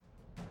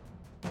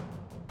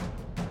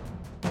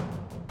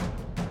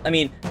I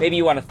mean, maybe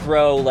you want to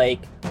throw, like,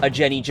 a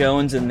Jenny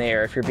Jones in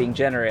there if you're being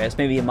generous.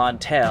 Maybe a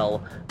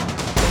Montel.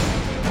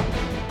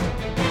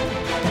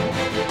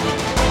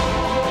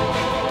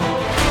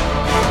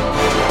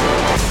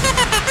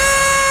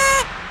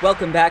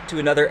 Welcome back to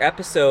another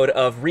episode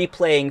of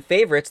Replaying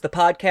Favorites, the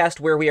podcast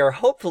where we are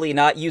hopefully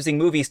not using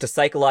movies to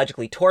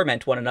psychologically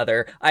torment one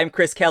another. I'm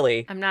Chris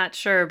Kelly. I'm not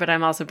sure, but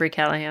I'm also Brie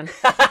Callahan.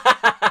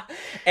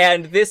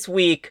 And this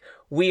week,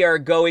 we are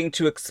going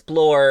to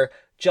explore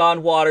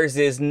John Waters'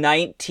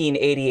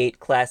 1988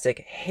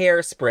 classic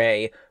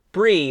Hairspray.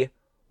 Brie,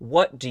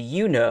 what do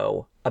you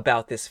know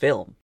about this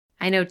film?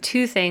 I know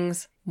two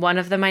things. One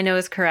of them I know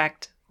is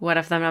correct. One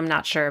of them I'm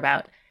not sure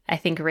about. I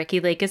think Ricki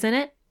Lake is in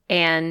it,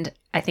 and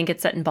I think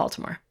it's set in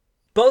Baltimore.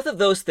 Both of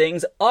those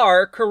things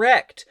are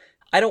correct.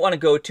 I don't want to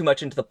go too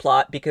much into the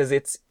plot because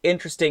it's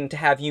interesting to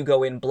have you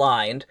go in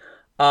blind.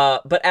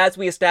 But as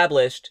we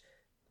established,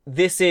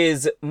 this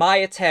is my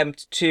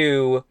attempt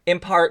to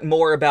impart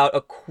more about a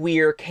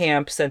queer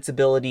camp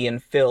sensibility in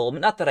film.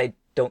 Not that I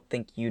don't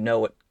think you know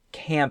what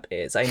camp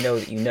is. I know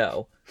that you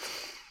know.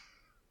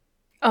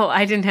 Oh,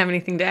 I didn't have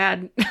anything to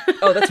add.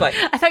 Oh, that's fine.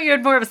 I thought you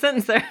had more of a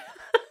sentence there.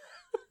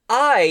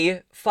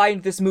 I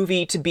find this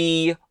movie to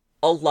be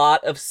a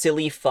lot of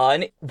silly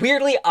fun.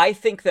 Weirdly, I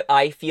think that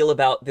I feel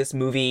about this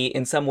movie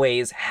in some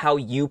ways how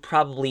you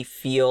probably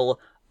feel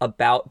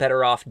about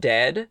Better Off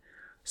Dead.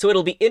 So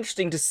it'll be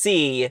interesting to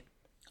see.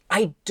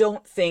 I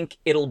don't think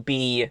it'll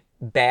be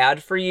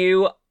bad for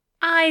you.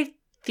 I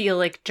feel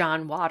like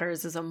John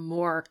Waters is a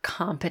more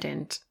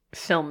competent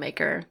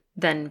filmmaker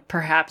than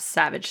perhaps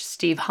Savage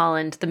Steve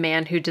Holland, the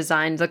man who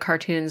designed the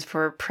cartoons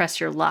for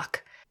Press Your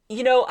Luck.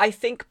 You know, I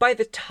think by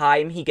the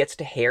time he gets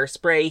to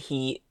Hairspray,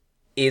 he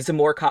is a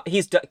more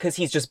because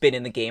he's just been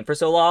in the game for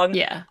so long.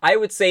 Yeah. I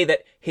would say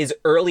that his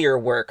earlier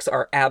works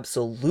are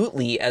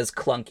absolutely as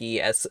clunky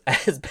as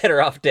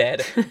Better Off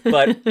Dead,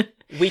 but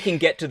we can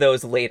get to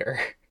those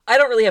later. I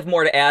don't really have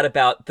more to add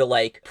about the,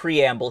 like,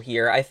 preamble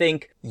here. I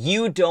think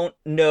you don't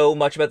know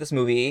much about this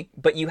movie,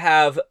 but you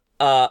have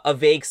a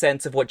vague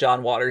sense of what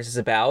John Waters is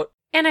about.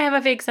 And I have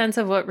a vague sense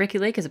of what Ricki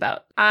Lake is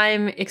about.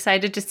 I'm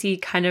excited to see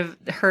kind of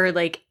her,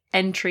 like,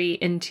 entry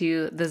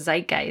into the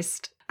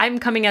zeitgeist. I'm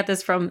coming at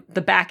this from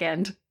the back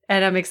end,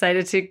 and I'm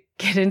excited to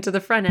get into the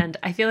front end.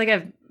 I feel like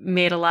I've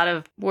made a lot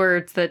of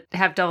words that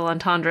have double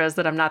entendres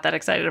that I'm not that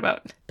excited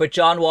about. But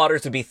John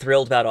Waters would be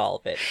thrilled about all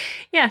of it.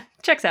 Yeah,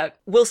 checks out.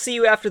 We'll see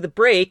you after the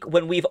break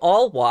when we've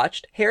all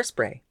watched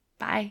Hairspray.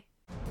 Bye.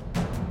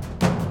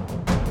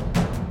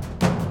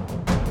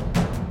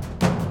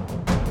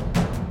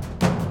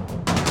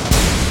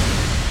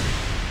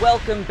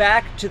 Welcome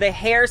back to the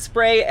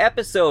Hairspray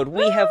episode.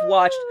 We have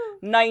watched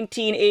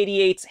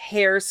 1988's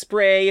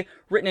Hairspray,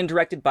 written and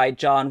directed by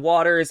John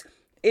Waters.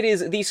 It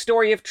is the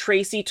story of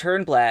Tracy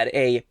Turnblad,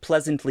 a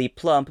pleasantly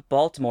plump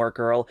Baltimore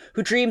girl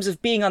who dreams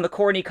of being on the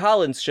Corny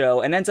Collins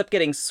show and ends up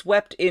getting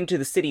swept into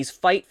the city's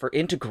fight for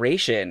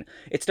integration.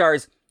 It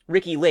stars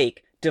Ricki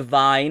Lake,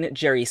 Divine,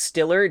 Jerry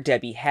Stiller,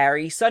 Debbie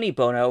Harry, Sonny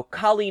Bono,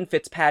 Colleen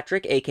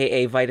Fitzpatrick,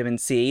 aka Vitamin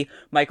C,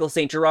 Michael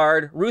St.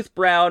 Gerard, Ruth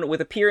Brown,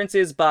 with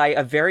appearances by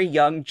a very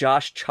young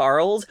Josh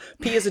Charles,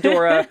 Pia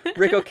Zadora,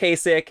 Rick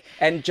Ocasek,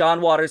 and John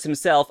Waters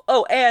himself.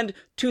 Oh, and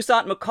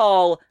Toussaint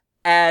McCall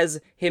as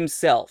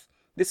himself.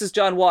 This is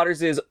John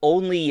Waters'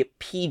 only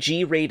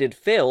PG-rated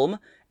film,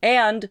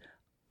 and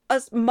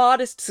a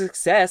modest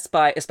success,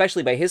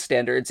 especially by his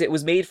standards. It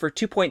was made for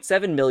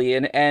 $2.7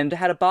 million and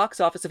had a box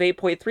office of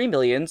 $8.3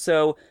 million,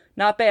 so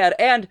not bad.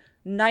 And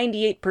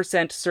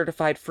 98%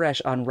 certified fresh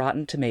on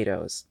Rotten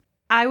Tomatoes.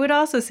 I would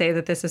also say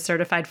that this is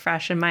certified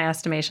fresh in my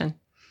estimation.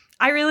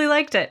 I really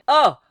liked it.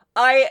 Oh,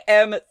 I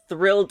am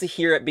thrilled to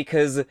hear it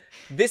because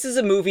this is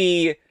a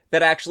movie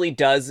that actually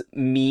does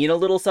mean a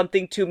little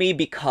something to me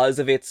because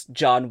of its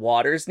John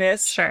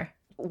Waters-ness. Sure.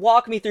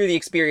 Walk me through the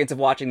experience of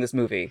watching this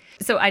movie.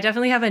 So I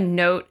definitely have a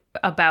note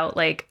about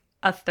like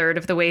a third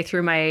of the way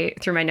through my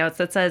notes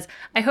that says,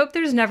 I hope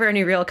there's never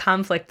any real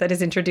conflict that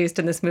is introduced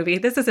in this movie.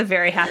 This is a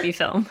very happy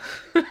film.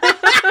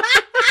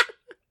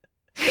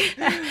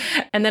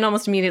 And then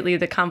almost immediately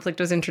the conflict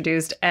was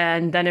introduced.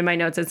 And then in my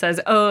notes it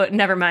says, oh,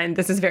 never mind.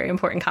 This is very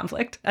important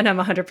conflict. And I'm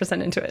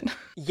 100% into it.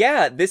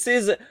 Yeah, this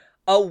is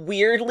a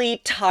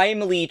weirdly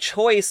timely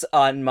choice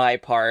on my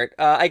part.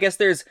 I guess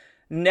there's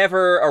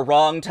never a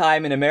wrong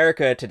time in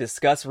America to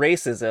discuss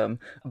racism,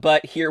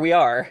 but here we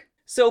are.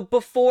 So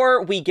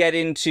before we get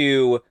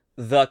into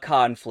the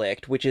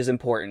conflict, which is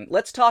important,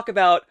 let's talk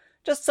about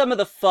just some of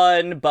the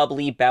fun,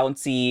 bubbly,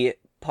 bouncy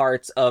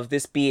parts of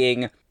this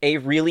being a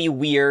really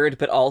weird,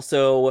 but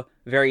also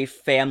very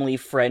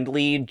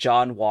family-friendly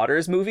John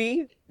Waters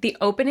movie. The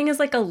opening is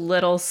like a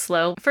little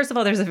slow. First of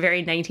all, there's a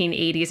very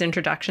 1980s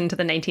introduction to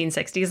the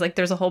 1960s. Like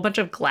there's a whole bunch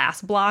of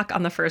glass block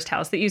on the first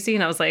house that you see.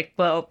 And I was like,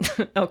 well,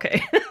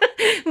 okay.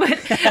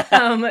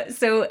 But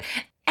so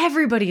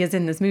everybody is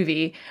in this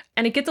movie,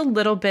 and it gets a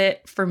little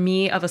bit, for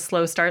me, of a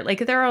slow start.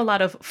 Like there are a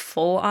lot of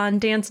full-on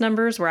dance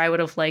numbers where I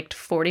would have liked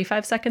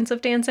 45 seconds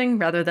of dancing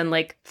rather than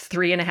like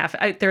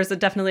 3.5. There's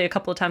definitely a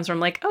couple of times where I'm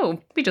like, oh,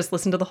 we just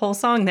listened to the whole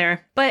song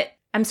there. But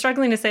I'm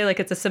struggling to say like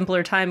it's a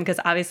simpler time because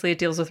obviously it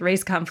deals with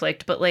race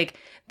conflict, but like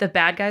the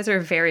bad guys are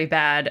very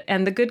bad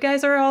and the good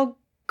guys are all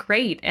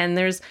great. And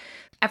there's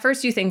at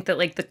first you think that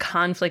like the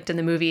conflict in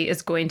the movie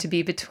is going to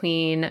be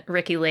between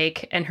Ricki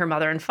Lake and her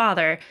mother and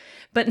father,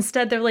 but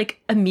instead they're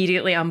like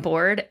immediately on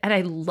board. And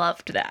I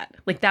loved that.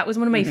 Like that was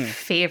one of my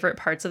favorite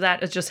parts of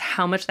that, is just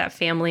how much that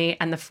family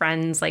and the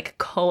friends like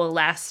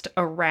coalesced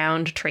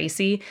around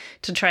Tracy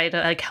to try to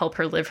like help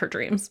her live her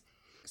dreams.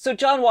 So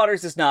John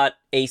Waters is not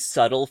a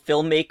subtle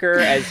filmmaker,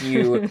 as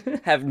you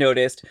have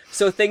noticed.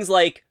 So things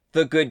like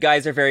the good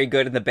guys are very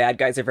good and the bad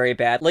guys are very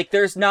bad. Like,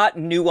 there's not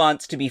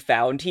nuance to be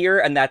found here,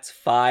 and that's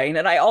fine.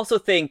 And I also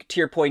think, to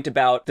your point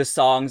about the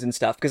songs and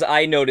stuff, because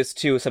I notice,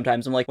 too,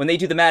 sometimes I'm like, when they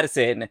do the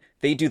Madison,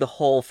 they do the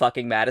whole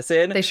fucking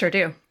Madison. They sure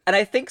do. And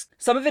I think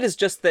some of it is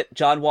just that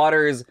John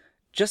Waters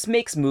just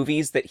makes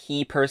movies that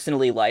he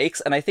personally likes,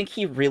 and I think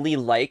he really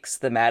likes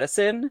the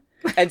Madison.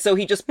 And so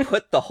he just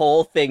put the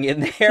whole thing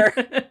in there.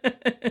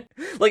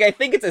 Like, I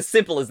think it's as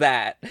simple as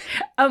that.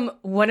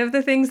 One of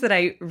the things that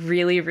I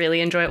really,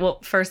 really enjoy, well,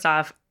 first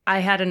off, I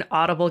had an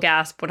audible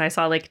gasp when I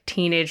saw like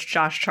teenage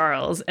Josh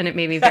Charles, and it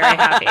made me very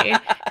happy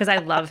because I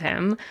love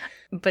him.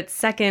 But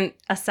second,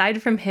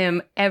 aside from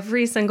him,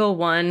 every single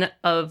one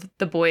of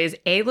the boys,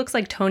 A, looks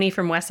like Tony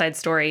from West Side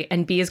Story,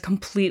 and B, is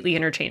completely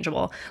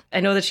interchangeable. I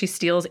know that she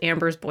steals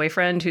Amber's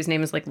boyfriend, whose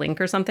name is like Link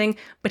or something,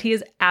 but he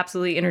is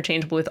absolutely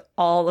interchangeable with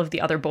all of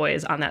the other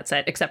boys on that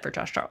set, except for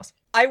Josh Charles.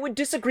 I would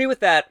disagree with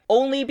that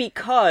only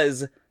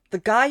because the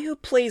guy who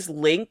plays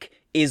Link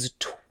is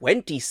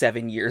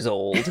 27 years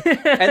old,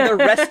 and the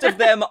rest of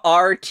them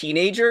are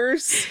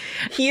teenagers.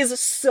 He is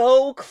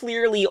so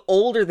clearly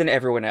older than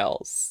everyone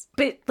else.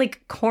 But,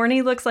 like,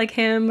 Corny looks like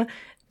him.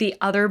 The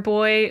other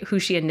boy who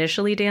she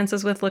initially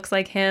dances with looks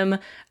like him.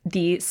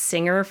 The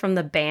singer from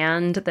the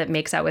band that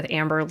makes out with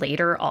Amber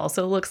later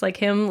also looks like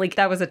him. Like,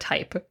 that was a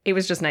type. It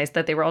was just nice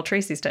that they were all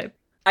Tracy's type.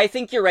 I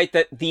think you're right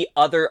that the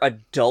other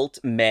adult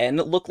men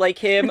look like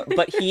him,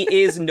 but he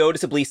is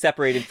noticeably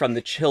separated from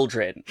the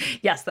children.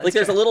 Yes, that's like,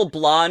 there's true. a little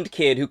blonde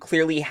kid who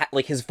clearly,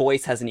 like, his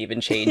voice hasn't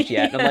even changed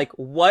yet. And I'm like,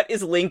 what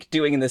is Link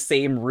doing in the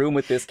same room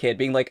with this kid?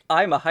 Being like,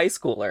 I'm a high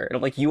schooler. And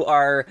I'm like, you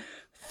are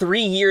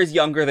 3 years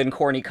younger than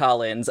Corny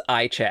Collins.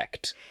 I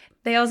checked.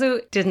 They also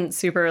didn't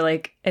super,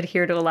 like,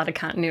 adhere to a lot of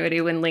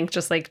continuity when Link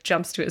just, like,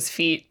 jumps to his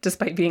feet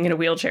despite being in a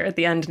wheelchair at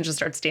the end and just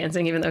starts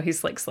dancing, even though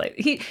he's, like,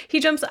 slightly... He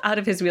jumps out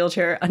of his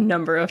wheelchair a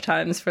number of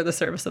times for the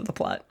service of the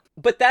plot.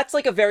 But that's,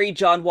 like, a very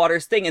John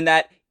Waters thing in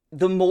that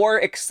the more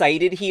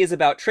excited he is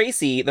about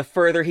Tracy, the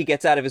further he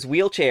gets out of his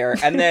wheelchair.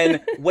 And then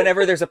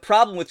whenever there's a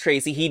problem with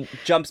Tracy, he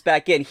jumps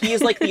back in. He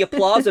is like the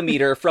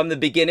applausometer from the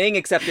beginning,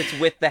 except it's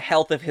with the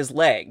health of his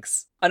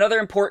legs. Another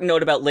important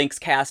note about Link's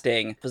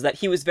casting was that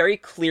he was very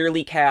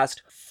clearly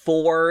cast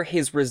for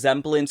his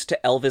resemblance to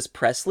Elvis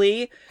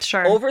Presley.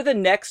 Sure. Over the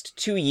next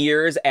 2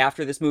 years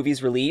after this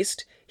movie's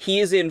released, he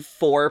is in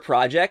 4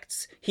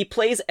 projects. He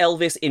plays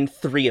Elvis in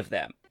 3 of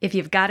them. If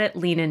you've got it,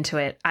 lean into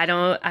it. I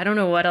don't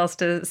know what else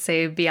to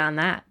say beyond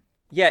that.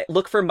 Yeah,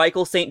 look for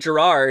Michael St.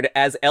 Gerard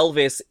as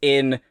Elvis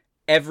in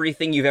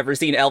everything you've ever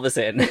seen Elvis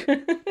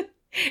in.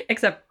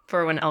 Except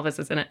for when Elvis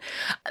is in it.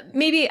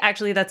 Maybe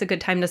actually that's a good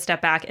time to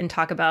step back and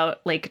talk about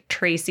like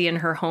Tracy and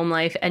her home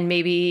life. And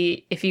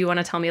maybe if you want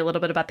to tell me a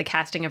little bit about the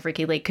casting of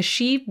Ricki Lake,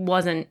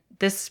 because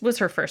this was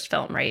her first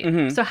film, right?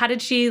 Mm-hmm. So how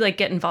did she like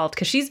get involved?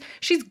 Because she's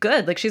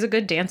good. Like she's a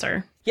good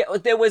dancer. Yeah,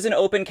 there was an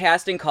open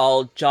casting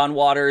call. John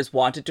Waters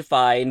wanted to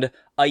find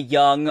a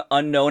young,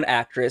 unknown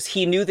actress.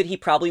 He knew that he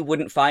probably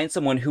wouldn't find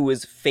someone who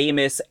was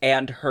famous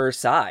and her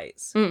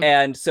size.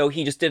 And so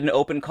he just did an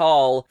open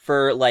call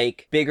for,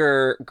 like,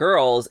 bigger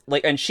girls.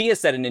 Like, and she has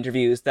said in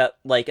interviews that,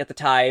 like, at the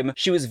time,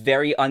 she was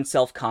very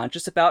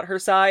unself-conscious about her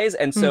size.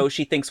 And so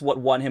she thinks what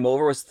won him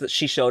over was that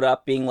she showed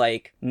up being,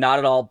 like, not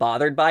at all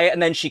bothered by it.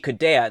 And then she could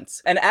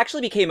dance. And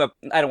actually became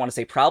I don't want to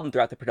say problem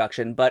throughout the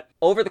production, but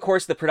over the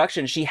course of the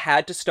production, she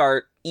had to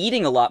start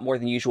eating a lot more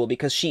than usual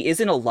because she is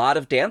in a lot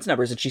of dance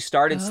numbers and she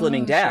started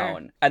slimming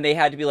down. Sure. And they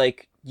had to be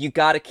like, you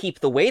gotta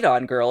keep the weight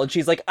on, girl. And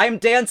she's like, I'm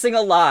dancing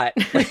a lot.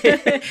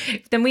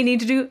 Then we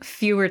need to do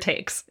fewer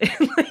takes.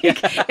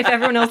 If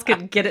everyone else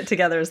could get it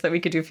together so that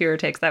we could do fewer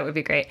takes, that would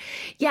be great.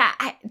 Yeah,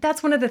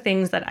 that's one of the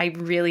things that I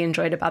really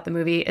enjoyed about the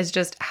movie is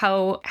just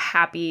how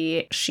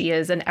happy she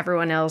is and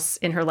everyone else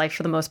in her life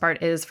for the most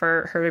part is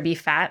for her to be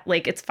fat.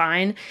 Like, it's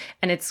fine.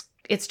 And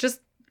it's just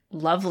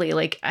lovely.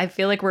 Like, I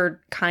feel like we're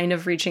kind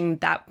of reaching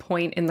that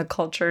point in the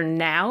culture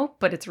now,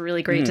 but it's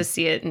really great to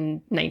see it in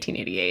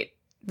 1988,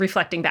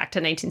 reflecting back to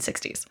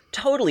 1960s.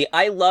 Totally.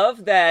 I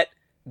love that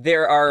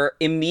there are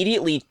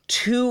immediately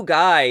 2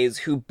 guys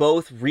who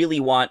both really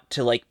want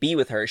to, like, be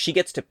with her. She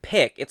gets to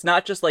pick. It's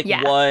not just, like,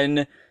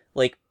 one,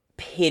 like,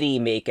 pity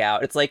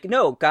makeout. It's like,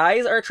 no,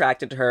 guys are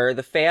attracted to her.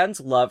 The fans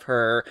love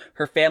her.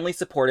 Her family's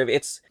supportive.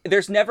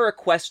 There's never a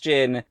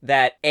question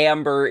that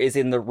Amber is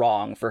in the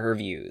wrong for her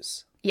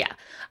views. Yeah.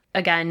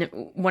 Again,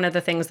 one of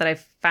the things that I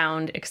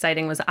found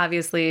exciting was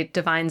obviously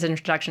Divine's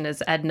introduction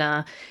as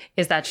Edna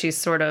is that she's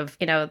sort of,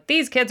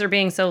 these kids are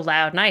being so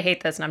loud and I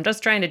hate this and I'm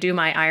just trying to do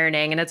my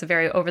ironing, and it's a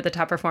very over the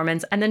top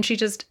performance. And then she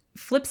just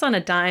flips on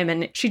a dime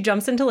and she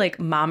jumps into like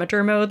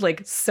momager mode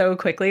like so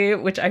quickly,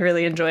 which I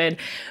really enjoyed.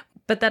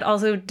 But that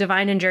also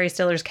Divine and Jerry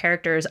Stiller's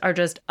characters are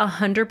just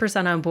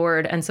 100% on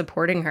board and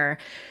supporting her.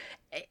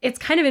 It's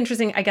kind of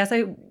interesting. I guess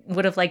I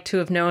would have liked to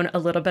have known a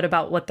little bit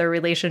about what their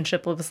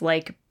relationship was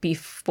like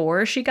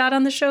before she got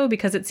on the show,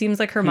 because it seems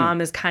like her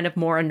mom is kind of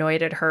more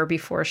annoyed at her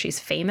before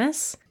she's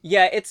famous.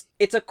 Yeah,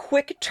 it's a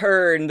quick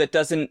turn that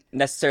doesn't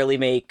necessarily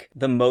make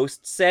the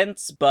most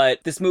sense,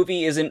 but this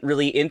movie isn't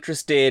really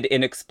interested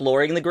in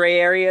exploring the gray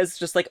areas.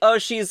 Just like, oh,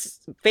 she's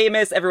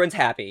famous, everyone's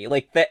happy.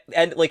 Like that,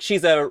 and like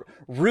she's a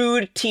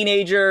rude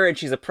teenager and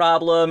she's a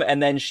problem,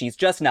 and then she's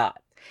just not.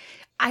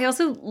 I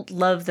also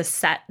love the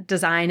set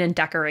design and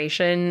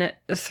decoration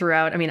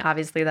throughout. I mean,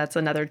 obviously, that's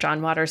another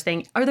John Waters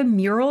thing. Are the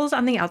murals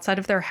on the outside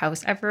of their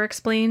house ever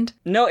explained?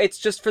 No, it's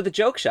just for the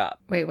joke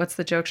shop. Wait, what's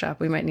the joke shop?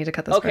 We might need to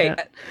cut this okay. part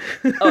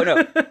out. Oh,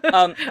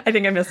 no. I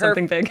think I missed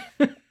something big.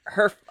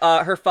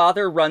 Her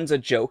father runs a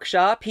joke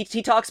shop.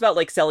 He talks about,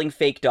 like, selling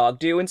fake dog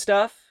do and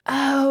stuff.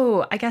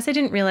 Oh, I guess I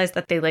didn't realize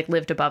that they, like,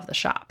 lived above the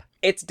shop.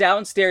 It's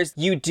downstairs.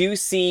 You do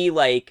see,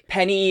 like,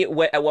 Penny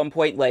at one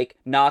point, like,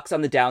 knocks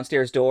on the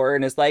downstairs door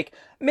and is like,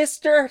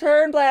 Mr.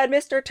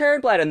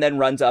 Turnblad, and then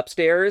runs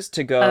upstairs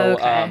to go.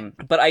 Okay.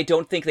 But I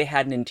don't think they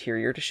had an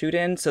interior to shoot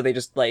in, so they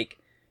just, like,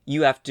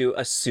 you have to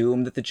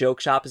assume that the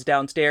joke shop is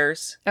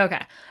downstairs.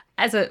 Okay.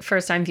 As a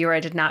first-time viewer, I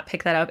did not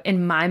pick that up.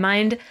 In my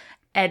mind,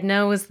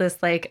 Edna was this,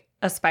 like,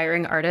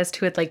 aspiring artist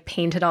who had, like,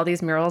 painted all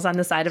these murals on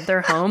the side of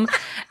their home.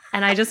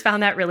 And I just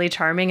found that really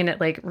charming, and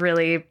it, like,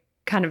 really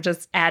kind of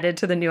just added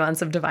to the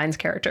nuance of Divine's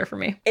character for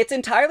me. It's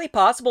entirely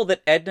possible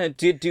that Edna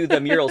did do the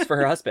murals for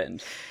her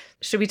husband.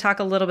 Should we talk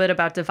a little bit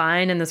about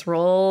Divine and this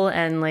role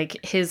and like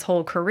his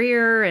whole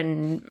career?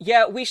 And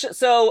yeah, we should.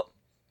 So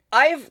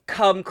I've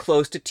come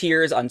close to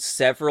tears on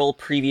several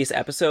previous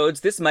episodes.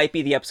 This might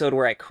be the episode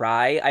where I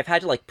cry. I've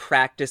had to like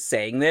practice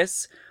saying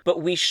this,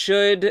 but we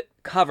should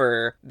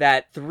cover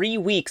that 3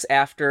 weeks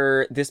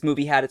after this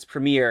movie had its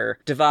premiere,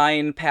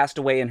 Divine passed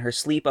away in her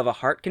sleep of a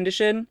heart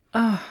condition.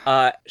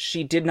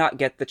 She did not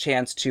get the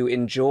chance to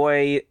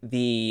enjoy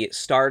the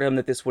stardom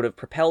that this would have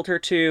propelled her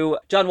to.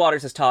 John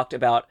Waters has talked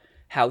about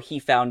how he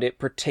found it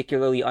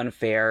particularly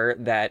unfair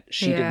that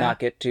she did not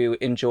get to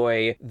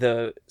enjoy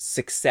the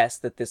success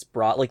that this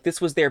brought. Like,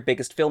 this was their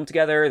biggest film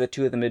together. The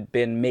two of them had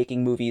been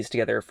making movies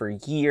together for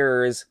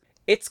years.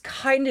 It's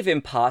kind of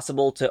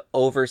impossible to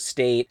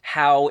overstate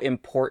how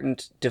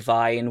important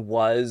Divine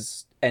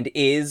was and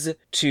is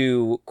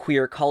to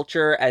queer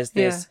culture as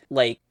this,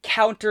 like,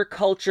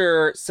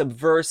 counterculture,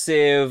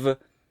 subversive,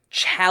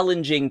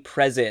 challenging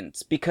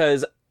presence,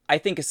 because I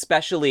think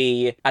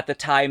especially at the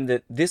time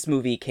that this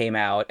movie came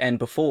out and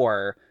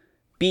before,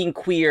 being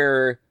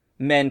queer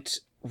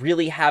meant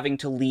really having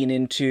to lean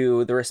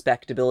into the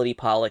respectability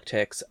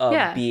politics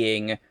of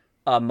being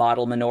a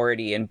model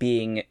minority and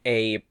being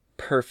a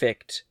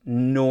perfect,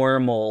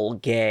 normal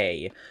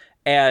gay.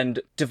 And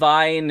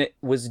Divine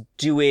was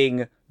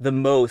doing the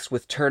most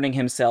with turning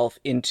himself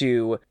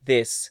into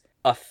this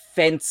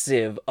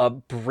offensive,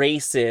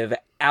 abrasive,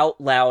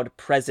 out loud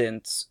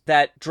presence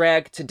that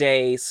drag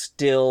today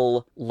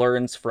still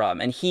learns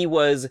from. And he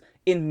was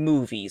in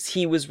movies,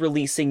 he was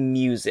releasing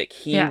music,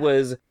 he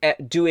was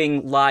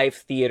doing live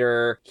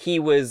theater, he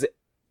was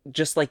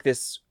just like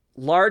this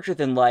larger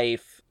than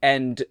life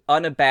and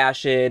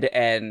unabashed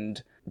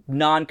and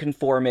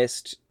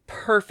nonconformist,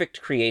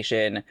 perfect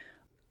creation.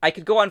 I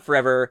could go on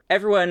forever.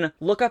 Everyone,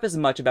 look up as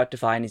much about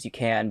Divine as you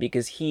can,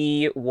 because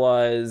he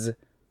was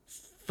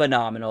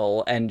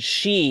phenomenal, and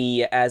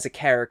she, as a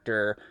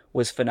character,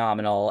 was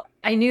phenomenal.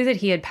 I knew that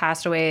he had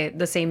passed away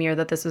the same year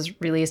that this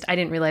was released. I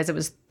didn't realize it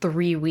was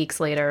 3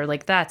 weeks later.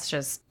 Like, that's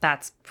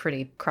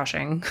pretty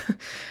crushing.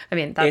 I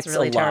mean, that's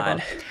really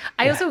terrible.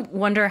 I also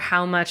wonder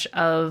how much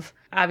of,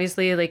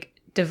 obviously, like,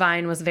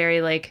 Divine was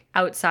very, like,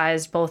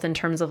 outsized, both in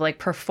terms of, like,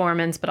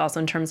 performance, but also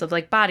in terms of,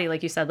 like, body,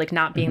 like you said, like,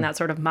 not being that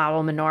sort of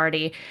model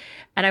minority.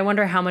 And I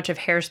wonder how much of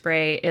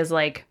Hairspray is,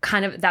 like,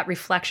 kind of that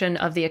reflection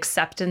of the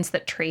acceptance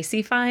that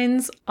Tracy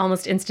finds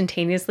almost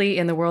instantaneously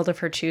in the world of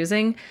her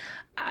choosing.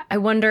 I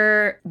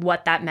wonder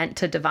what that meant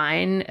to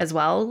Divine as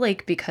well,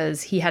 like,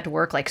 because he had to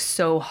work, like,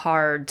 so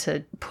hard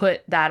to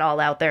put that all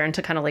out there and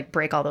to kind of, like,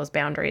 break all those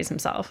boundaries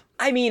himself.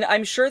 I mean,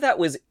 I'm sure that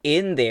was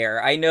in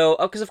there. I know,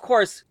 because of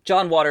course,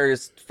 John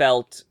Waters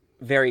felt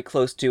very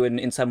close to, and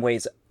in some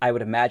ways, I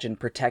would imagine,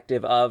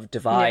 protective of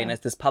Divine as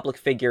this public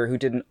figure who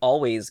didn't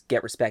always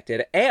get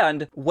respected.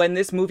 And when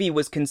this movie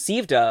was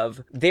conceived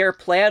of, their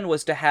plan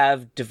was to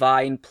have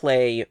Divine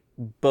play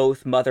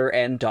both mother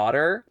and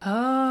daughter.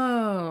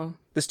 Oh.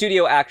 The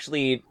studio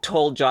actually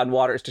told John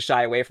Waters to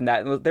shy away from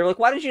that. And they were like,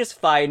 why don't you just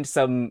find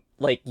some,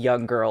 like,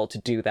 young girl to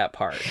do that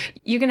part?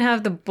 You can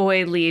have the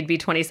boy lead be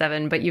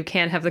 27, but you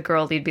can't have the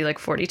girl lead be, like,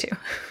 42.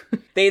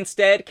 They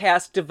instead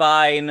cast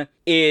Divine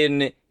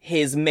in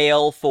his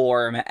male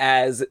form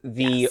as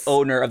the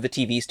owner of the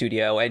TV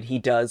studio, and he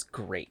does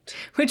great.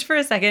 Which for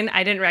a second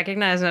I didn't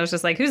recognize, and I was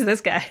just like, who's this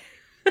guy?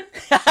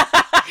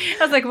 I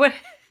was like, what?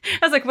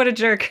 I was like, what a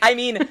jerk. I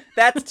mean,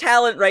 that's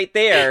talent right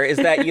there, is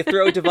that you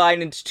throw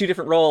Divine into two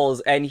different roles,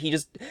 and he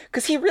just...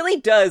 Because he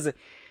really does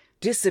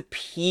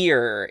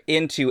disappear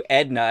into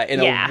Edna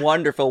in a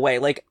wonderful way.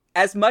 Like,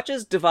 as much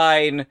as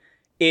Divine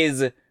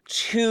is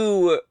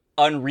too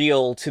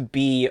unreal to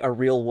be a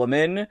real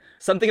woman,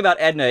 something about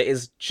Edna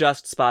is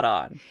just spot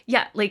on.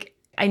 Yeah, like,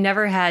 I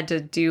never had to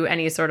do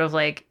any sort of,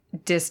 like,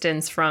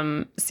 distance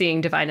from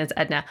seeing Divine as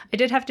Edna. I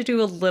did have to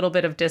do a little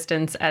bit of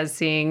distance as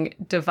seeing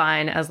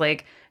Divine as,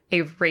 like,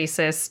 a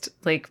racist,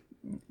 like,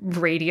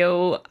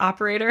 radio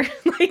operator.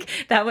 Like,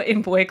 that one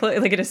in boy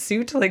clothes, like, in a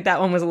suit. Like, that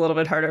one was a little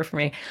bit harder for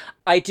me.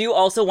 I do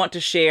also want to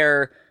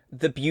share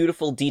the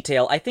beautiful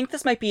detail. I think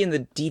this might be in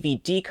the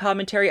DVD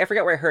commentary. I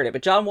forget where I heard it,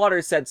 but John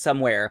Waters said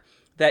somewhere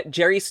that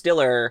Jerry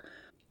Stiller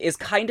is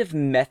kind of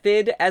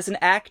method as an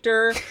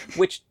actor,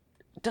 which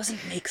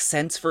doesn't make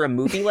sense for a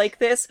movie like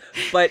this,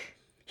 but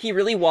he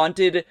really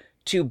wanted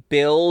to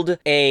build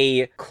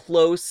a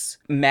close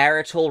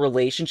marital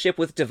relationship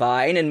with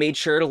Divine and made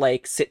sure to,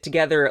 like, sit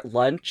together at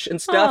lunch and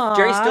stuff. Aww.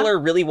 Jerry Stiller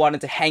really wanted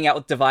to hang out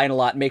with Divine a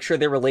lot and make sure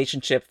their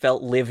relationship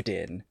felt lived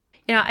in.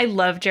 You know, I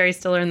love Jerry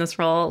Stiller in this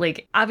role.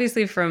 Like,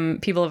 obviously from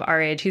people of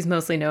our age, he's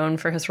mostly known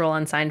for his role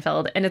on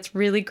Seinfeld, and it's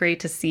really great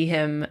to see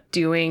him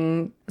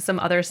doing some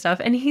other stuff.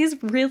 And he's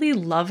really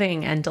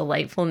loving and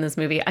delightful in this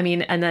movie. I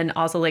mean, and then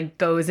also, like,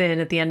 goes in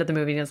at the end of the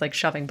movie and is, like,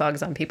 shoving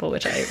bugs on people,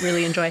 which I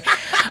really enjoy.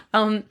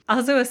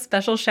 Also, a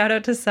special shout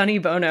out to Sonny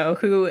Bono,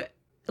 who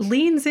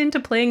leans into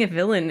playing a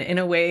villain in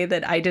a way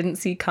that I didn't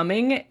see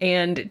coming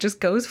and just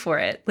goes for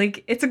it.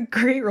 Like, it's a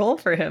great role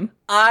for him.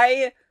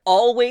 I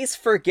always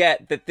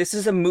forget that this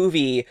is a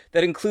movie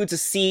that includes a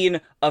scene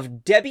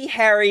of Debbie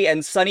Harry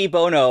and Sonny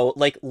Bono,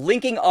 like,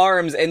 linking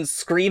arms and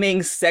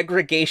screaming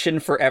segregation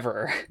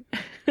forever.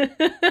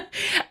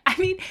 I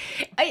mean,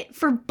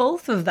 for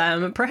both of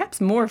them, perhaps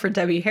more for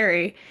Debbie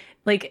Harry,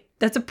 like,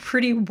 that's a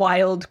pretty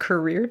wild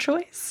career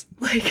choice.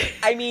 Like,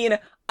 I mean,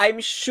 I'm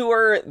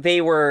sure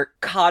they were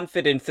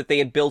confident that they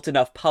had built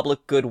enough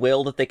public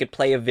goodwill that they could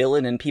play a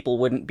villain and people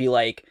wouldn't be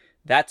like,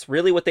 that's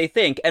really what they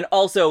think. And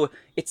also,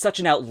 it's such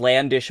an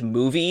outlandish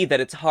movie that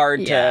it's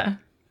hard to...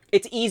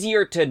 It's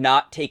easier to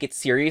not take it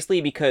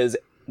seriously because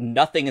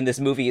nothing in this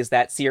movie is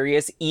that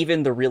serious,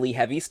 even the really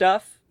heavy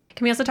stuff.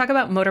 Can we also talk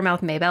about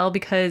Motormouth Maybelle?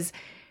 Because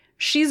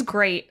she's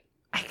great.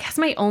 I guess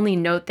my only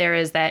note there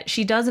is that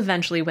she does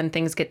eventually, when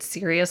things get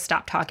serious,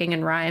 stop talking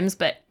in rhymes,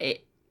 but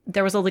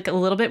there was a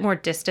little bit more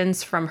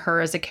distance from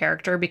her as a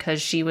character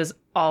because she was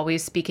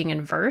always speaking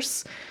in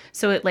verse.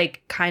 So it,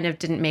 like, kind of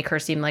didn't make her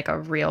seem like a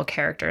real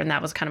character. And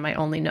that was kind of my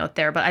only note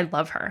there, but I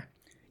love her.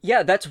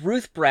 Yeah, that's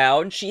Ruth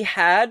Brown. She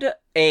had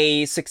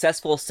a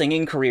successful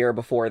singing career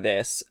before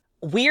this.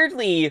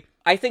 Weirdly,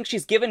 I think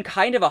she's given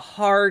kind of a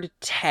hard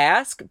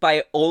task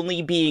by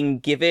only being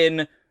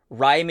given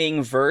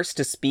rhyming verse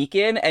to speak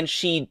in, and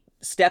she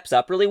steps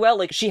up really well.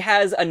 Like, she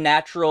has a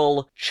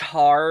natural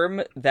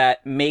charm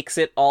that makes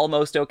it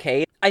almost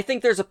okay. I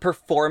think there's a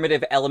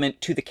performative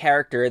element to the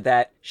character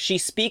that she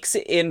speaks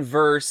in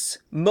verse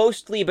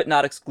mostly but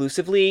not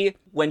exclusively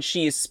when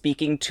she is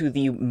speaking to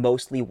the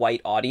mostly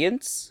white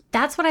audience.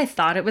 That's what I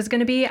thought it was going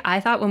to be.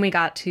 I thought when we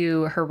got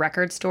to her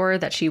record store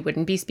that she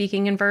wouldn't be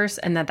speaking in verse,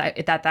 and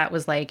that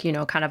was, like, you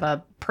know, kind of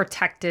a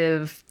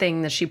protective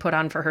thing that she put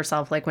on for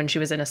herself, like when she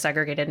was in a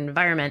segregated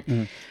environment.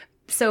 Mm.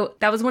 So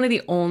that was one of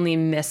the only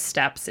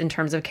missteps in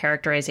terms of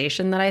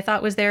characterization that I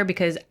thought was there,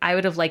 because I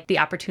would have liked the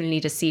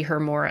opportunity to see her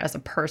more as a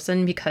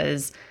person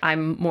because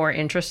I'm more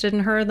interested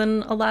in her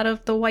than a lot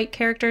of the white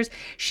characters.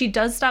 She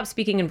does stop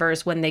speaking in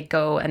verse when they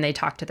go and they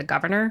talk to the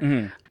governor.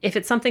 Mm-hmm. If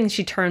it's something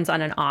she turns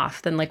on and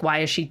off, then, like, why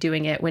is she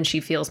doing it when she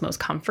feels most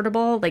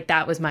comfortable? Like,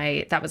 that was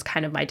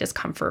kind of my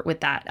discomfort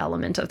with that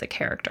element of the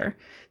character.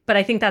 But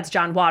I think that's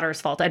John Waters'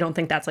 fault. I don't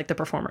think that's, like, the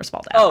performer's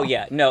fault at all. Oh,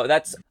 yeah. No,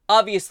 that's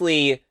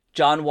obviously...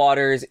 John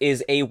Waters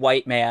is a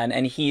white man,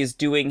 and he is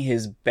doing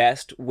his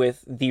best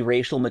with the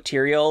racial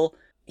material.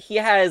 He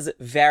has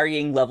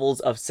varying levels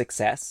of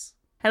success.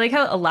 I like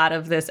how a lot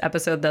of this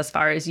episode thus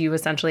far is you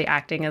essentially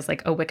acting as,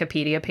 like, a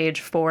Wikipedia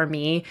page for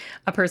me,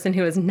 a person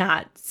who is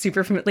not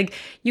super familiar. Like,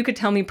 you could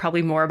tell me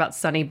probably more about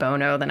Sonny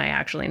Bono than I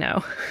actually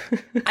know.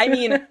 I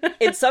mean,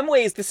 in some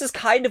ways, this is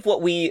kind of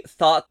what we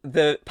thought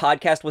the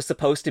podcast was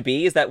supposed to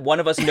be, is that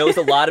one of us knows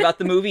a lot about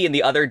the movie and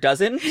the other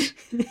doesn't.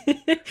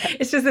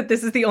 It's just that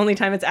this is the only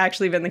time it's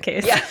actually been the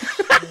case. Yeah.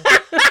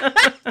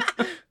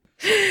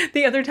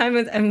 The other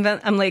time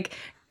I'm like,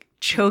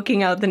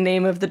 choking out the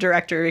name of the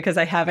director because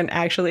I haven't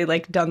actually,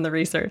 like, done the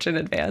research in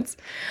advance.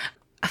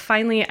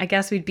 Finally, I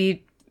guess we'd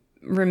be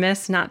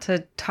remiss not to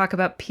talk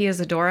about Pia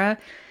Zadora.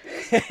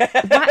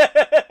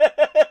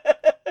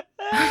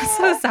 I'm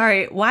so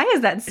sorry. Why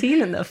is that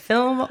scene in the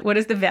film? What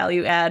is the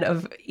value add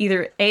of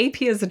either A,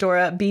 Pia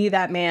Zadora, B,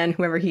 that man,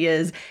 whoever he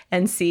is,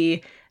 and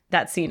C,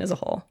 that scene as a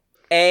whole?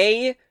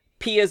 A,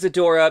 Pia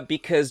Zadora,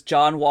 because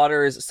John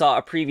Waters saw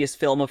a previous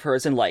film of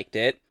hers and liked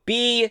it.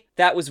 B,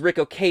 that was Rick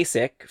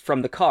Ocasek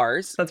from the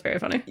Cars. That's very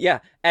funny. Yeah.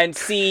 And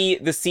C,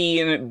 the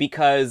scene,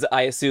 because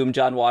I assume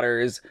John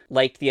Waters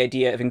liked the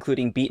idea of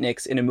including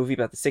beatniks in a movie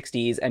about the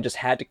 60s and just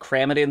had to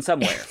cram it in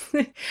somewhere.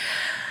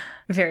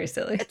 Very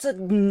silly. It's a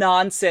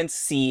nonsense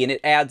scene.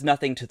 It adds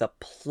nothing to the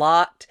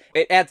plot.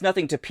 It adds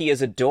nothing to Pia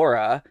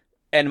Zadora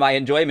and my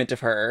enjoyment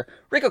of her.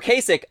 Rick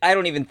Ocasek, I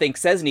don't even think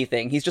says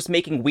anything. He's just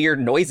making weird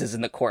noises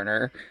in the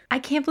corner. I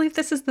can't believe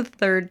this is the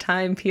third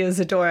time Pia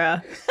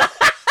Zadora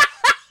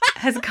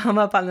has come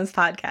up on this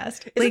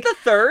podcast. Is it the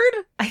third?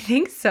 I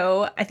think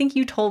so. I think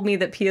you told me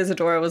that Pia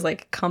Zadora was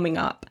like coming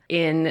up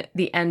in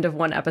the end of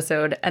one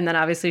episode. And then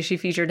obviously she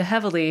featured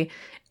heavily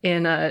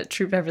in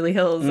Troop Beverly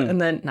Hills, and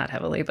then not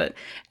heavily,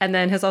 and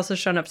then has also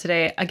shown up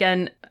today.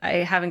 Again, I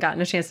haven't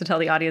gotten a chance to tell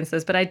the audience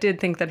this, but I did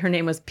think that her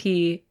name was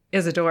P.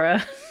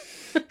 Isadora.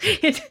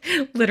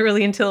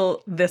 Literally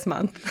until this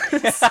month.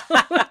 So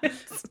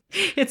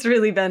it's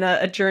really been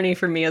a journey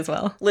for me as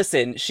well.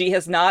 Listen, she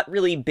has not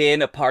really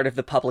been a part of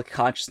the public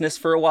consciousness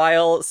for a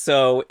while,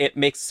 so it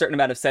makes a certain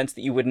amount of sense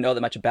that you wouldn't know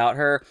that much about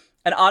her.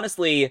 And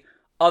honestly,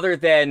 other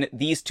than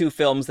these two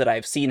films that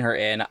I've seen her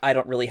in, I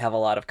don't really have a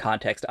lot of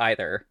context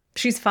either.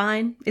 She's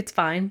fine. It's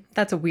fine.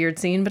 That's a weird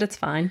scene, but it's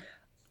fine.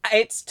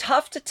 It's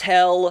tough to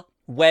tell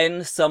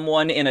when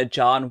someone in a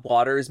John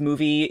Waters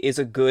movie is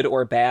a good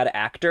or bad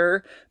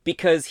actor,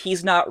 because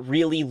he's not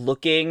really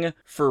looking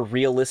for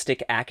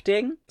realistic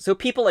acting. So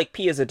people like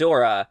Pia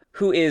Zadora,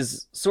 who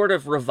is sort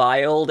of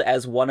reviled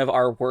as one of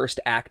our worst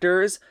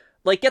actors,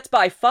 like gets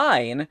by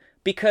fine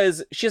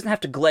because she doesn't have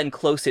to Glenn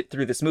Close it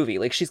through this movie.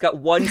 Like she's got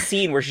one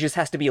scene where she just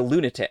has to be a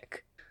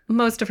lunatic.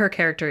 Most of her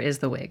character is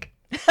the wig.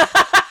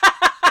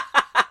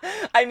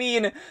 I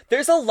mean,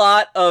 there's a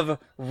lot of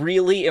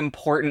really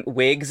important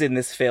wigs in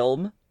this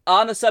film.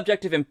 On the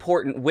subject of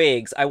important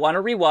wigs, I want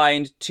to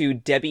rewind to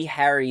Debbie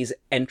Harry's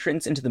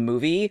entrance into the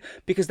movie,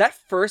 because that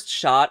first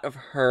shot of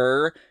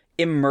her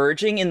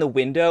emerging in the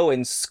window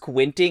and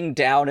squinting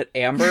down at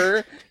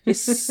Amber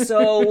is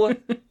so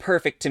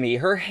perfect to me.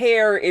 Her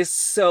hair is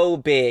so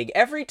big.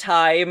 Every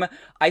time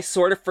I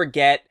sort of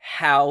forget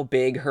how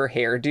big her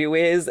hairdo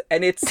is,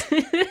 and it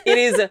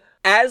is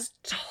as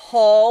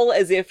tall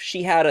as if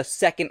she had a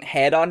second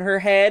head on her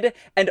head,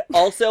 and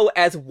also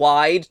as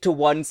wide to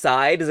one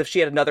side as if she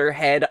had another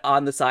head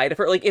on the side of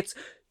her. Like, it's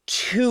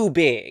too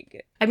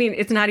big. I mean,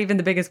 it's not even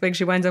the biggest wig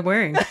she winds up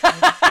wearing.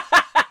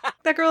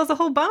 That girl has a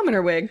whole bomb in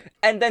her wig.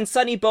 And then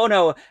Sonny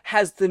Bono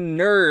has the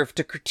nerve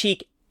to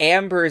critique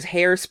Amber's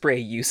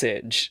hairspray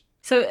usage.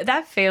 So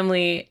that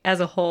family as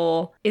a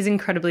whole is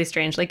incredibly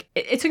strange. Like,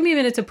 it took me a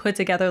minute to put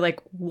together, like,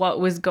 what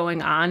was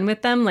going on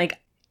with them. Like,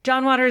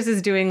 John Waters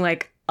is doing,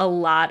 like, a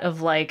lot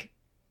of, like,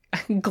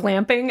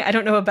 glamping. I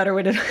don't know a better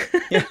way to...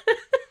 Yeah.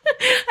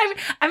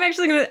 I'm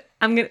actually going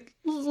to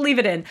leave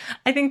it in.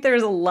 I think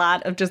there's a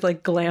lot of just,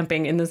 like,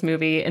 glamping in this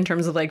movie in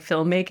terms of, like,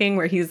 filmmaking,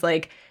 where he's,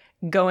 like,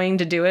 going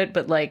to do it,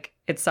 but, like,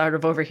 it's sort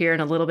of over here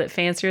and a little bit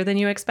fancier than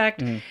you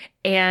expect. Mm.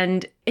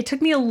 And it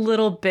took me a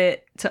little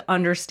bit to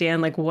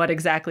understand, like, what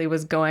exactly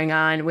was going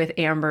on with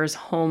Amber's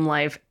home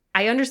life.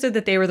 I understood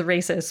that they were the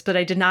racists, but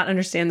I did not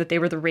understand that they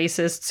were the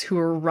racists who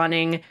were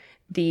running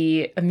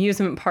the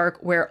amusement park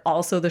where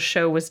also the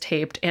show was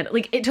taped. And,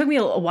 like, it took me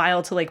a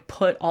while to, like,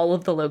 put all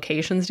of the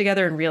locations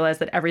together and realize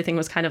that everything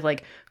was kind of,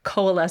 like,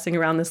 coalescing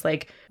around this,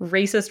 like,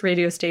 racist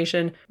radio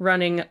station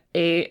running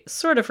a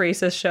sort of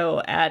racist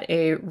show at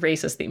a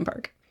racist theme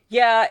park.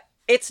 Yeah,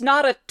 it's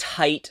not a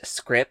tight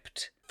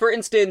script. For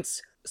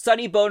instance,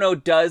 Sonny Bono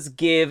does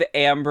give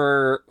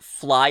Amber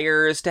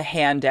flyers to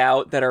hand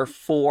out that are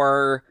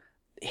for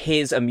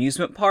his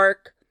amusement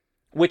park,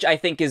 which I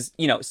think is,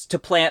 you know, to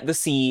plant the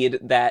seed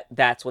that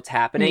that's what's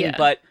happening. Yeah.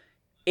 But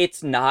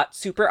it's not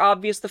super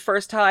obvious the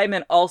first time.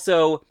 And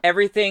also,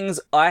 everything's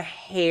a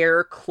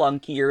hair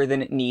clunkier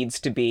than it needs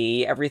to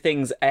be.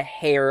 Everything's a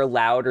hair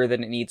louder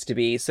than it needs to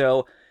be.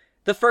 So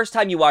the first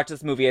time you watch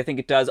this movie, I think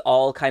it does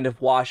all kind of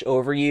wash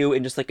over you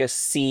in just like a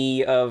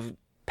sea of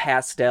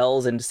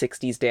pastels and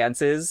 60s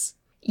dances.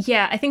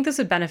 Yeah, I think this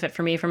would benefit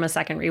for me from a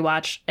second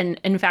rewatch. And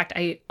in fact,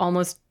 I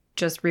almost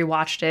just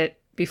rewatched it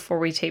before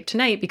we taped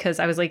tonight because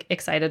I was, like,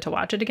 excited to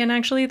watch it again,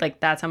 actually. Like,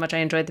 that's how much I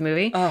enjoyed the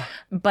movie.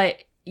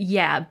 But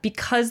yeah,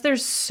 because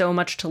there's so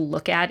much to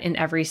look at in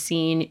every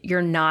scene,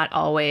 you're not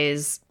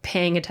always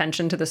paying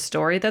attention to the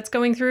story that's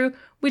going through,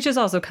 which is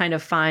also kind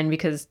of fine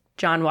because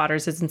John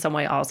Waters is in some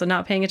way also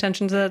not paying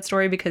attention to that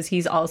story because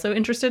he's also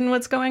interested in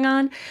what's going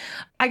on.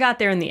 I got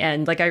there in the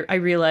end. Like, I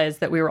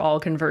realized that we were all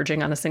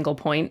converging on a single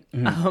point.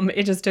 Mm-hmm.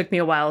 It just took me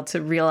a while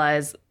to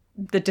realize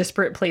the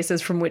disparate places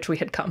from which we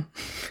had come.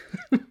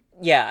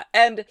 Yeah,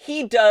 and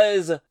he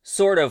does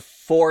sort of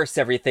force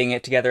everything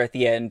together at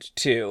the end,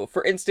 too.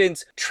 For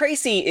instance,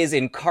 Tracy is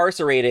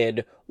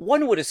incarcerated,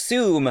 one would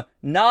assume,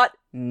 not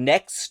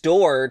next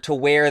door to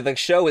where the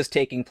show is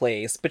taking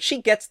place, but she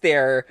gets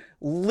there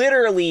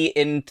literally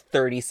in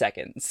 30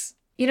 seconds.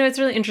 You know, it's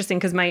really interesting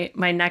because my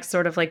next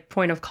sort of, like,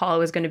 point of call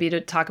was going to be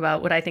to talk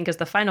about what I think is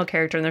the final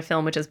character in the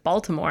film, which is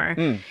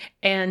Baltimore.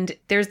 And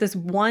there's this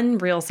one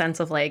real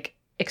sense of, like,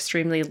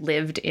 extremely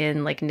lived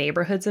in like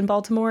neighborhoods in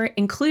Baltimore,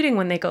 including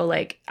when they go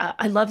like,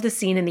 I love the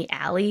scene in the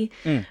alley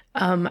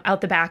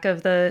out the back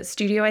of the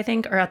studio, I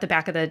think, or out the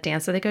back of the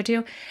dance that they go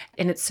to.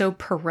 And it's so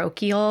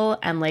parochial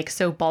and like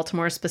so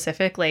Baltimore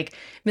specific, like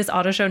Miss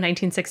Auto Show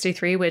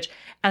 1963, which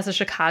as a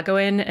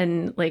Chicagoan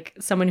and like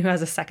someone who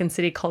has a Second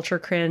City culture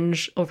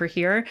cringe over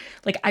here,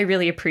 like I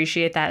really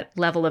appreciate that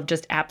level of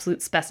just absolute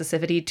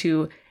specificity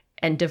to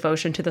and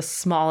devotion to the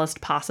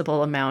smallest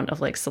possible amount of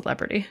like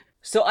celebrity.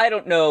 So I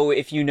don't know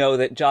if you know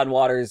that John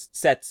Waters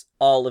sets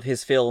all of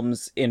his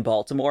films in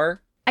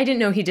Baltimore. I didn't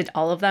know he did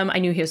all of them. I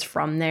knew he was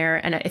from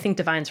there, and I think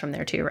Divine's from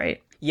there too,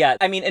 right? Yeah,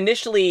 I mean,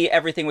 initially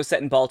everything was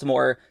set in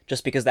Baltimore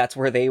just because that's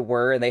where they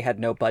were and they had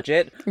no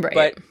budget. Right.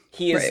 But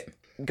he has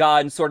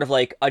gone sort of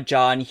like a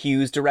John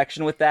Hughes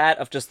direction with that,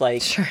 of just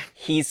like,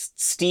 he's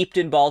steeped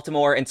in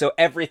Baltimore, and so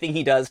everything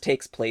he does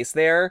takes place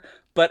there.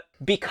 But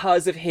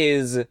because of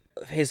his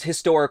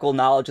historical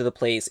knowledge of the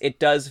place, it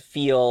does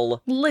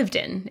feel lived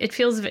in. It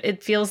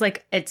feels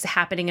like it's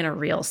happening in a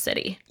real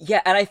city. Yeah,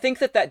 and I think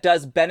that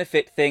does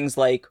benefit things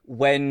like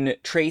when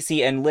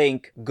Tracy and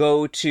Link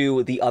go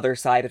to the other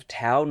side of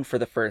town for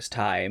the first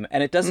time,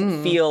 and it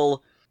doesn't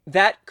feel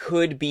that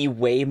could be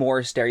way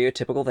more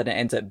stereotypical than it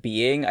ends up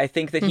being. I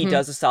think that he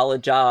does a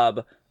solid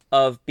job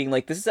of being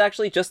like, this is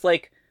actually just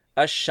like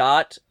a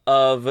shot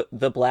of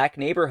the black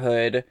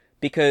neighborhood,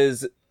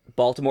 because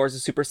Baltimore is a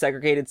super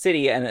segregated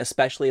city, and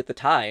especially at the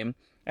time.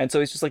 And so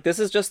he's just like, this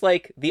is just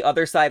like the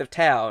other side of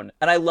town.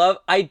 And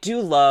I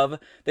do love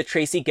that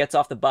Tracy gets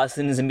off the bus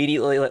and is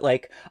immediately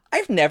like,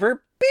 I've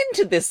never been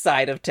to this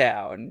side of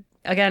town.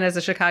 Again, as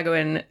a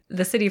Chicagoan,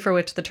 the city for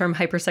which the term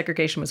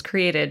hypersegregation was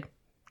created,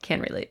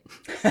 can relate.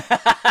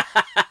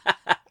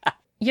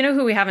 You know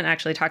who we haven't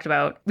actually talked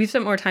about? We've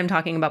spent more time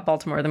talking about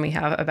Baltimore than we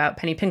have about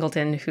Penny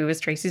Pingleton, who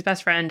is Tracy's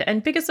best friend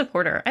and biggest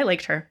supporter. I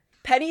liked her.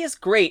 Penny is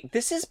great.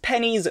 This is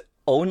Penny's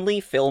only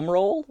film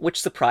role,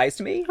 which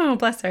surprised me. Oh,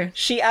 bless her.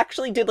 She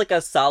actually did like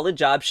a solid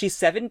job. She's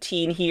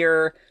 17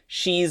 here.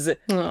 She's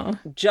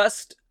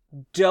just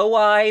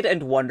doe-eyed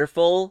and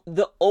wonderful.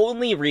 The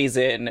only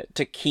reason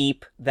to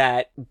keep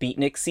that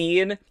beatnik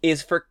scene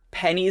is for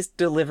Penny's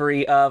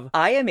delivery of,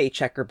 I am a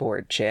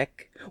checkerboard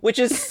chick, which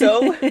is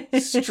so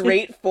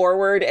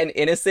straightforward and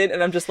innocent.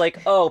 And I'm just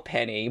like, oh,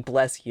 Penny,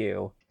 bless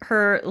you.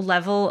 Her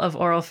level of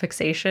oral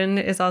fixation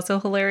is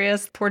also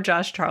hilarious. Poor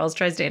Josh Charles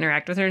tries to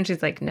interact with her, and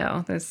she's like,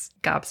 no, this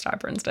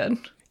gobstopper instead.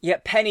 Yeah,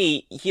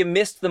 Penny, you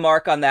missed the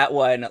mark on that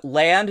one.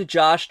 Land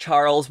Josh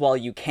Charles while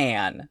you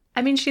can.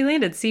 I mean, she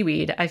landed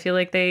Seaweed. I feel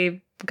like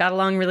they got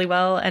along really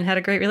well and had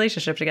a great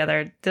relationship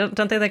together.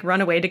 Don't they, like,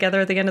 run away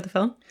together at the end of the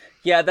film?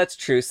 Yeah, that's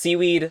true.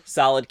 Seaweed,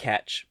 solid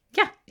catch.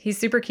 Yeah, he's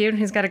super cute, and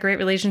he's got a great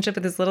relationship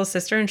with his little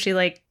sister, and she,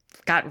 like,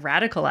 got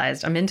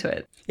radicalized. I'm into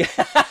it.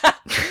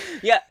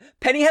 Yeah,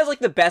 Penny has like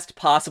the best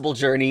possible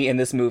journey in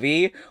this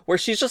movie, where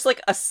she's just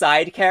like a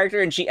side character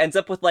and she ends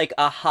up with like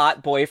a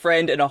hot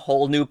boyfriend and a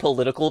whole new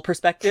political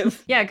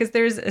perspective. Yeah, because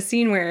there's a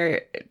scene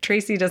where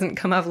Tracy doesn't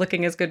come off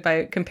looking as good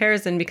by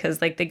comparison,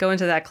 because like they go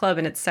into that club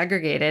and it's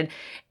segregated,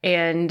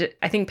 and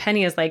I think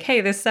Penny is like,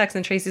 hey, this sucks,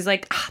 and Tracy's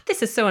like,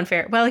 this is so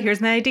unfair. Well,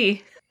 here's my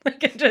ID.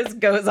 Like, it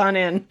just goes on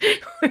in.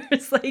 Where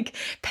it's like,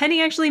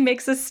 Penny actually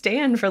makes a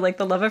stand for like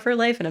the love of her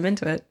life, and I'm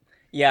into it.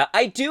 Yeah,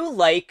 I do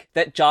like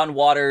that John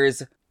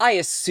Waters, I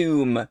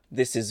assume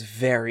this is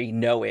very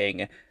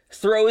knowing,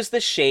 throws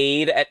the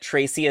shade at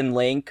Tracy and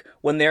Link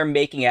when they're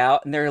making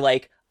out, and they're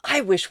like,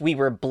 I wish we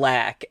were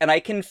black. And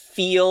I can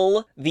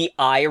feel the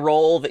eye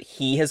roll that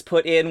he has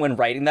put in when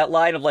writing that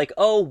line of like,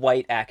 oh,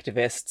 white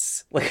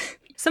activists. Like,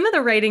 some of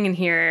the writing in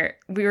here,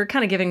 we were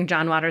kind of giving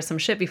John Waters some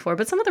shit before,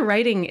 but some of the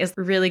writing is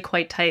really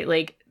quite tight.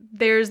 Like,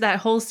 there's that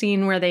whole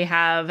scene where they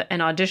have an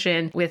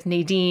audition with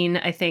Nadine,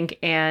 I think,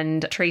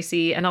 and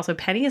Tracy, and also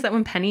Penny. Is that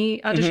when Penny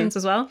auditions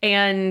as well?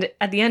 And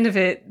at the end of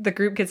it, the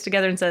group gets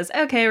together and says,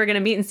 okay, we're going to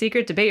meet in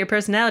secret, debate your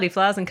personality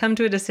flaws, and come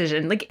to a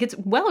decision. Like, it's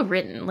well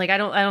written. Like, I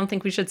don't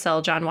think we should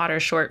sell John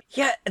Waters short.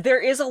 Yeah,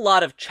 there is a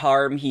lot of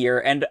charm here,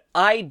 and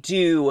I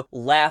do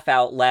laugh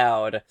out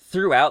loud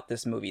throughout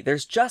this movie.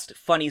 There's just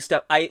funny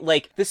stuff. I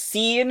like the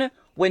scene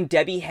when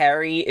Debbie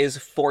Harry is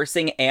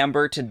forcing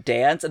Amber to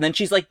dance, and then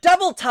she's like,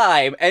 double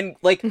time! And,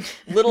 like,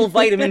 little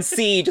vitamin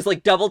C just,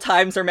 like, double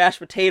times her mashed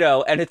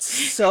potato, and it's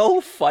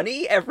so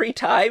funny every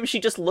time. She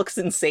just looks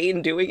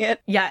insane doing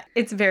it. Yeah,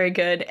 it's very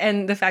good.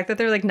 And the fact that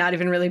they're, like, not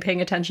even really paying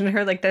attention to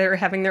her, like, they're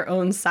having their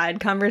own side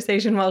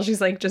conversation while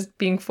she's, like, just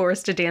being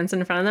forced to dance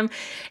in front of them.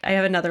 I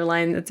have another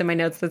line that's in my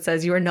notes that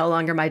says, you are no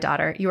longer my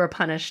daughter. You are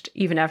punished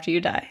even after you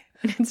die.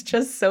 And it's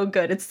just so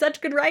good. It's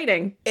such good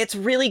writing. It's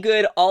really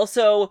good.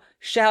 Also,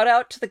 shout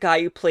out to the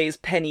guy who plays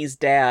Penny's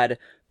dad,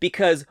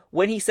 because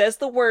when he says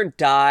the word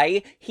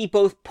die, he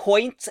both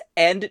points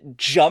and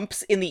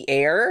jumps in the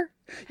air.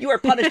 You are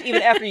punished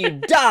even after you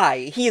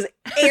die. He is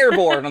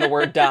airborne on the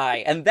word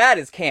die, and that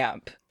is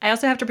camp. I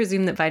also have to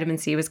presume that Vitamin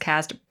C was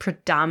cast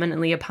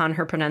predominantly upon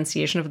her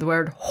pronunciation of the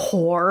word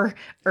whore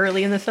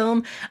early in the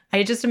film.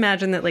 I just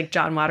imagine that like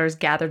John Waters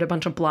gathered a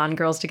bunch of blonde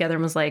girls together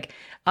and was like,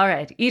 all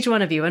right, each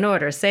one of you in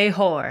order, say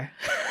whore.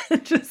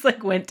 Just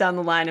like went down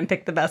the line and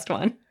picked the best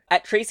one.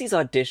 At Tracy's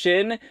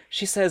audition,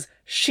 she says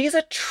she's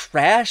a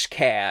trash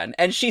can,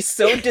 and she's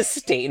so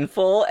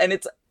disdainful, and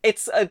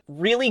it's a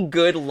really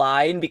good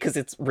line because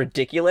it's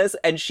ridiculous,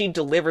 and she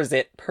delivers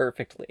it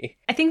perfectly.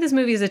 I think this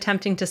movie is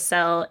attempting to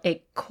sell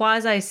a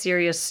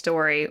quasi-serious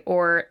story,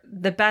 or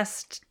the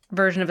best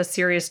version of a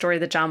serious story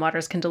that John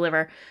Waters can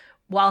deliver,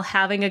 while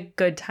having a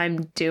good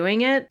time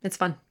doing it. It's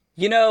fun.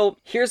 You know,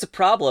 here's a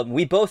problem.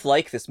 We both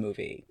like this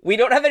movie. We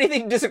don't have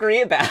anything to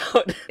disagree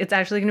about. It's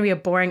actually going to be a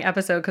boring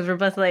episode because we're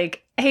both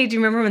like, hey, do you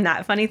remember when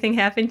that funny thing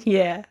happened?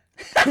 Yeah.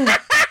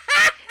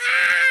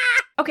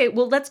 Okay,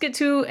 well, let's get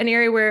to an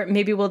area where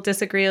maybe we'll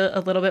disagree a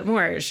little bit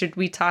more. Should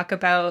we talk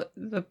about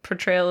the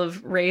portrayal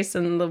of race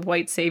and the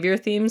white savior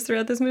themes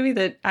throughout this movie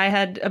that I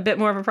had a bit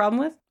more of a problem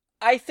with?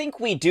 I think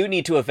we do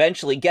need to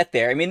eventually get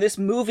there. I mean, this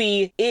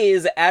movie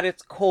is, at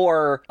its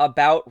core,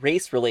 about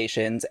race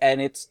relations,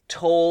 and it's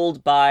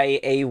told by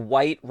a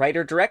white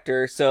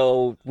writer-director,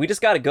 so we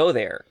just gotta go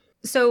there.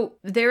 So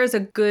there is a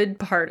good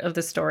part of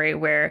the story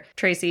where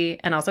Tracy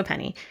and also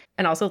Penny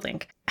and also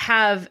Link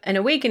have an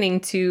awakening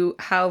to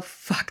how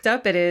fucked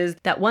up it is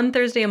that one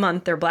Thursday a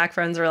month their Black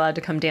friends are allowed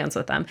to come dance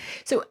with them.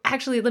 So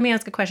actually, let me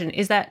ask a question.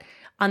 Is that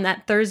on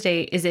that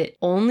Thursday, is it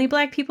only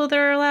Black people that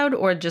are allowed,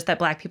 or just that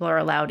Black people are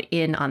allowed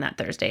in on that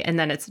Thursday and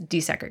then it's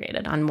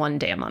desegregated on one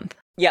day a month?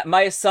 Yeah,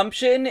 my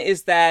assumption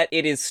is that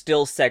it is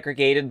still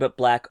segregated but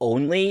Black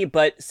only,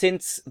 but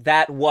since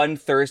that one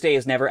Thursday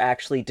is never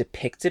actually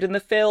depicted in the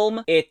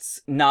film,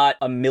 it's not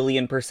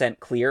 1,000,000%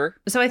 clear.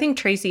 So I think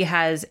Tracy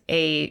has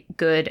a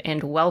good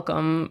and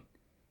welcome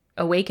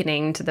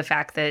awakening to the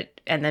fact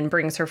that, and then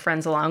brings her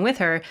friends along with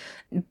her.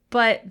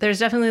 But there's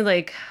definitely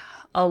like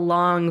a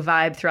long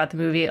vibe throughout the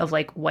movie of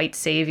like white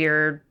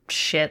savior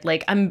shit.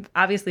 Like, I'm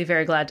obviously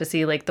very glad to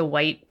see like the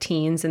white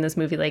teens in this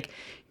movie like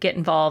get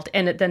involved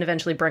and then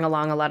eventually bring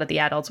along a lot of the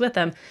adults with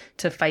them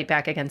to fight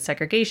back against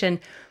segregation.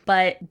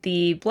 But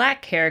the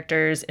Black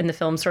characters in the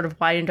film sort of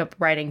wind up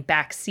riding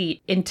backseat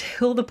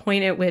until the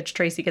point at which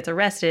Tracy gets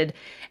arrested,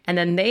 and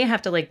then they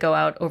have to like go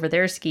out over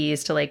their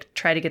skis to like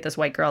try to get this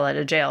white girl out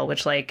of jail,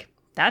 which like,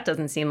 that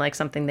doesn't seem like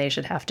something they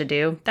should have to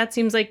do. That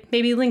seems like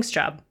maybe Link's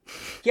job.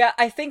 Yeah,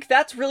 I think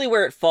that's really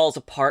where it falls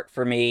apart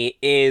for me,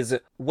 is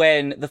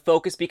when the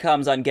focus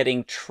becomes on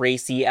getting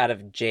Tracy out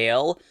of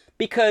jail.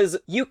 Because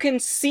you can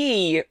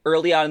see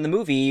early on in the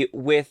movie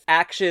with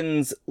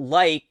actions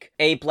like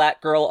a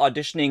Black girl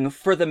auditioning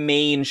for the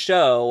main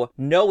show,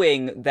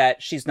 knowing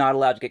that she's not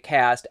allowed to get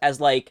cast,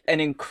 as like an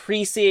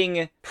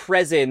increasing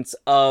presence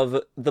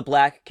of the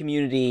Black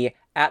community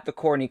at the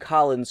Corny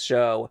Collins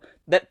show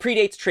that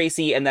predates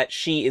Tracy and that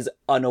she is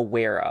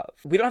unaware of.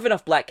 We don't have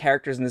enough Black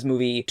characters in this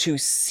movie to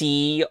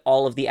see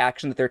all of the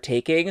action that they're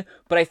taking,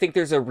 but I think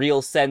there's a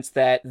real sense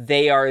that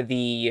they are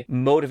the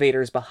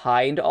motivators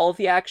behind all of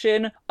the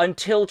action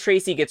until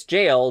Tracy gets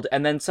jailed,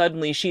 and then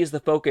suddenly she is the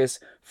focus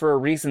for a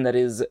reason that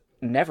is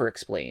never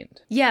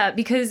explained. Yeah,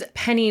 because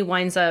Penny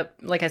winds up,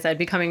 like I said,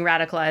 becoming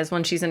radicalized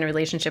when she's in a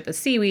relationship with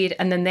Seaweed,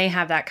 and then they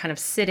have that kind of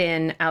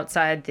sit-in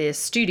outside the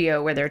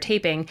studio where they're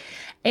taping.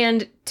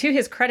 And to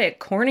his credit,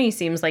 Corny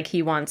seems like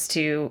he wants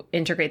to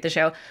integrate the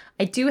show.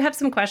 I do have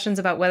some questions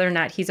about whether or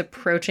not he's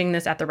approaching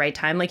this at the right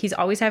time. Like, he's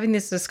always having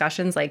these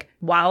discussions, like,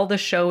 while the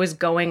show is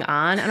going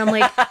on. And I'm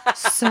like,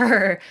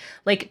 sir,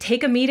 like,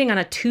 take a meeting on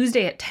a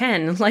Tuesday at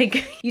 10.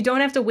 Like, you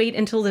don't have to wait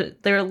until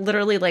they're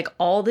literally, like,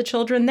 all the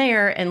children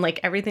there and, like,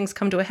 everything's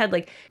come to a head.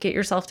 Like, get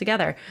yourself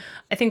together.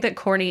 I think that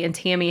Corny and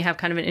Tammy have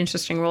kind of an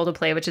interesting role to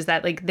play, which is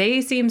that, like,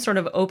 they seem sort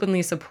of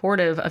openly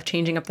supportive of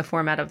changing up the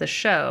format of the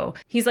show.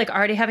 He's, like,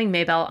 already having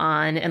Maybelle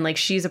on, and, like,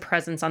 she's a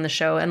presence on the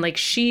show. And, like,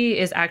 she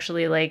is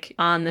actually, like,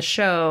 on the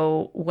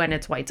show when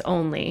it's whites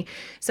only.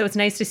 So it's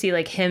nice to see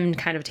like him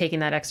kind of taking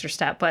that extra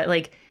step, but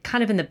like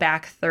kind of in the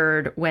back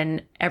third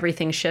when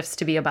everything shifts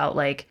to be about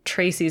like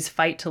Tracy's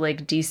fight to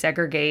like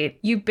desegregate,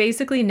 you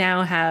basically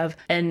now have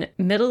a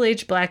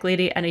middle-aged Black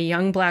lady and a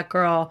young Black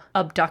girl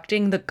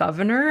abducting the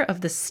governor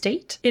of the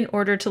state in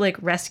order to like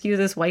rescue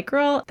this white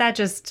girl. That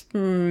just,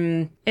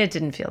 it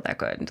didn't feel that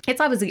good.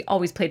 It's obviously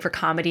always played for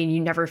comedy and you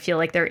never feel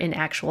like they're in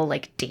actual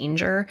like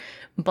danger,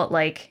 but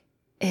like,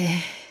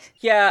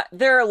 Yeah,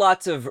 there are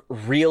lots of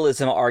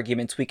realism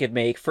arguments we could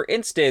make. For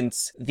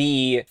instance,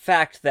 the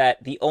fact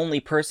that the only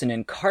person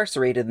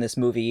incarcerated in this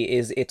movie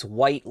is its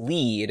white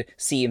lead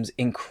seems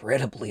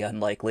incredibly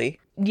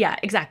unlikely. Yeah,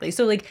 exactly.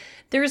 So, like,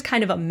 there's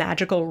kind of a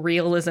magical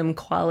realism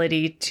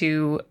quality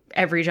to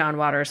every John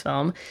Waters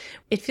film.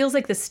 It feels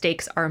like the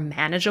stakes are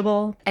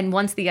manageable. And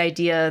once the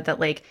idea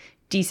that, like,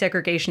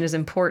 desegregation is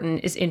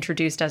important is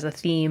introduced as a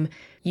theme,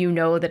 you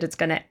know that it's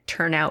going to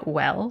turn out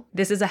well.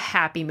 This is a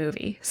happy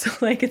movie. So,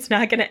 like, it's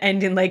not going to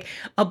end in, like,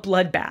 a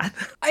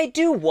bloodbath. I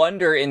do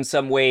wonder in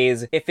some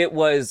ways if it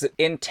was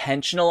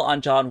intentional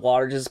on John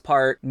Waters'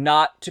 part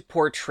not to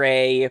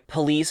portray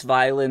police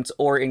violence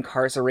or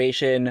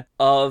incarceration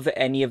of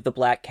any of the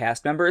Black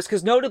cast members,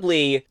 because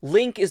notably,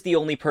 Link is the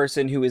only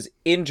person who is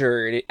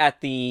injured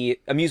at the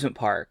amusement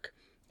park.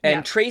 And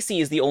Yeah.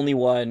 Tracy is the only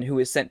one who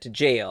is sent to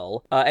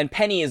jail, and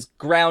Penny is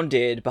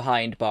grounded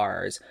behind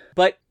bars.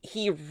 But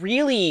he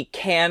really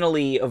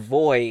cannily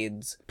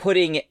avoids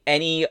putting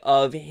any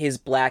of his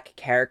black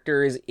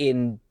characters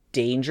in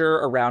danger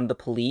around the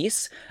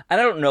police. And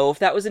I don't know if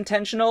that was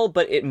intentional,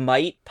 but it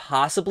might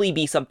possibly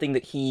be something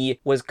that he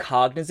was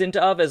cognizant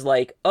of as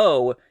like,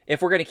 oh,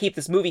 if we're going to keep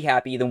this movie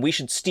happy, then we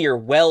should steer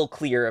well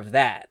clear of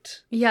that.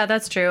 Yeah,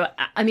 that's true.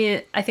 I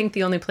mean, I think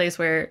the only place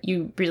where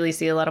you really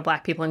see a lot of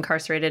black people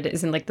incarcerated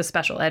is in like the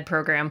special ed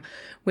program,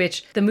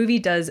 which the movie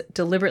does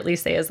deliberately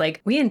say is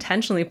like, we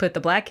intentionally put the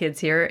black kids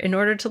here in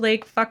order to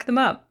like fuck them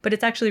up. But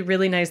it's actually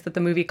really nice that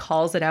the movie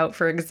calls it out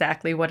for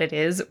exactly what it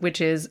is,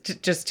 which is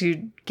just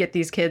to get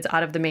these kids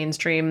out of the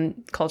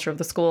mainstream culture of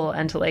the school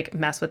and to like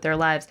mess with their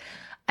lives.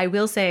 I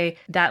will say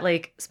that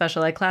like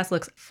special ed class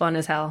looks fun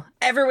as hell.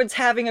 Everyone's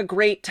having a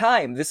great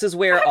time. This is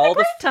where all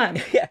the Time.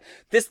 Yeah.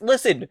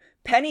 Listen,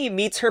 Penny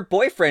meets her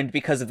boyfriend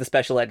because of the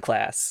special ed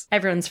class.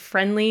 Everyone's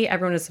friendly.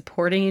 Everyone is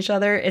supporting each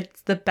other.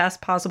 It's the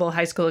best possible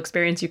high school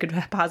experience you could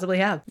possibly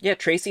have. Yeah,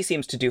 Tracy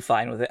seems to do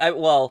fine with it.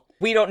 Well,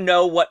 we don't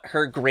know what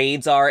her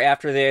grades are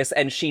after this,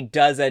 and she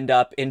does end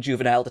up in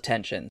juvenile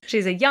detention.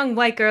 She's a young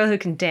white girl who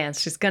can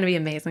dance. She's going to be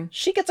amazing.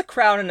 She gets a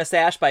crown and a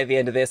sash by the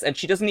end of this, and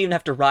she doesn't even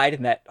have to ride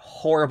in that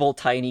horrible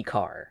tiny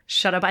car.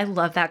 Shut up. I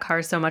love that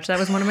car so much. That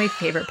was one of my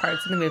favorite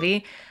parts of the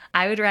movie.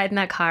 I would ride in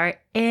that car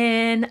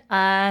in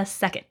a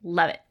second.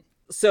 Love it.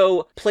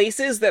 So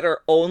places that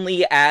are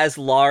only as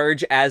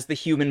large as the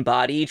human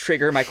body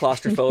trigger my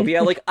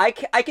claustrophobia. Like I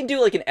can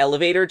do like an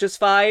elevator just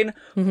fine,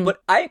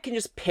 but I can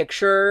just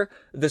picture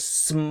the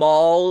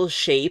small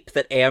shape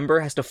that Amber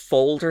has to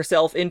fold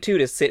herself into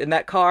to sit in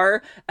that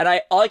car.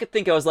 And all I could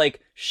think of was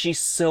like, she's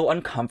so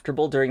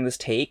uncomfortable during this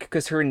take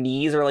because her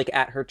knees are like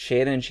at her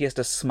chin and she has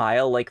to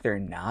smile like they're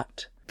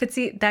not. But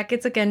see, that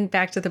gets again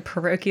back to the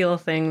parochial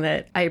thing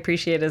that I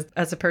appreciate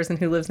as a person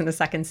who lives in a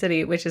second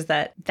city, which is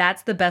that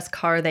that's the best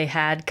car they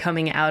had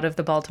coming out of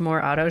the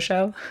Baltimore Auto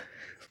Show.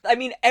 I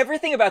mean,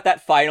 everything about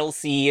that final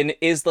scene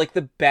is like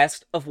the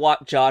best of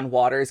what John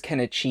Waters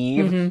can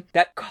achieve.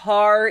 That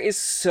car is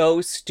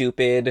so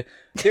stupid.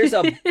 There's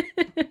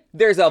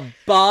a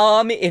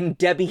bomb in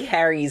Debbie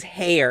Harry's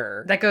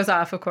hair. That goes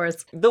off, of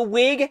course. The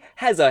wig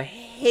has a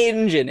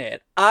hinge in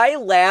it. I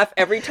laugh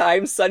every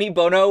time Sonny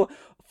Bono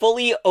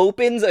fully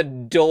opens a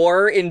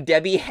door in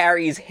Debbie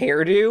Harry's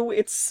hairdo.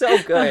 It's so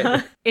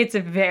good. It's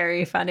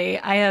very funny.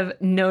 I have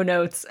no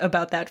notes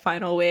about that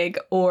final wig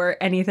or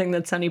anything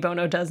that Sonny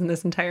Bono does in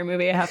this entire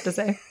movie, I have to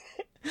say.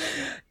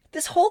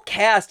 This whole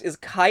cast is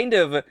kind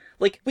of,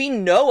 like, we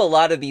know a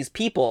lot of these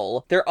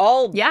people. They're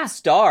all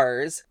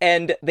stars,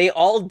 and they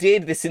all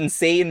did this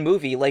insane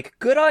movie. Like,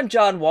 good on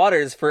John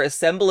Waters for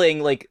assembling,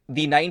 like,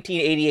 the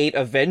 1988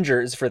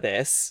 Avengers for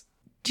this.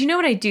 Do you know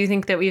what I do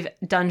think that we've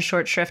done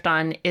short shrift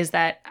on is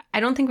that I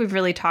don't think we've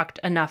really talked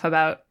enough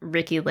about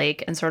Ricki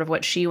Lake and sort of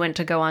what she went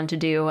to go on to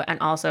do, and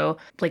also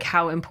like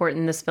how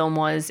important this film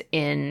was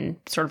in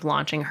sort of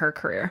launching her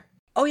career.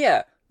 Oh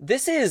yeah,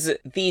 this is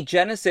the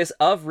genesis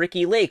of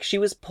Ricki Lake. She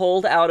was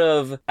pulled out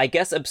of, I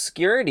guess,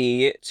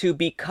 obscurity to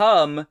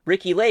become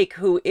Ricki Lake,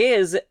 who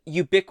is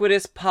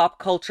ubiquitous pop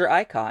culture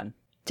icon.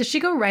 Did she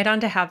go right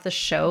on to have the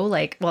show?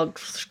 Like, well,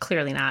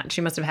 clearly not.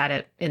 She must have had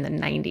it in the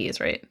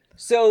 90s, right?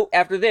 So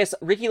after this,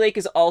 Ricki Lake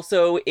is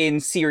also in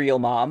Serial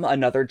Mom,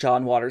 another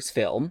John Waters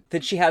film.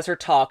 Then she has her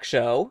talk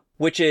show,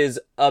 which is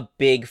a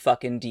big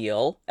fucking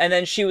deal. And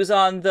then she was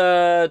on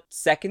the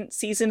second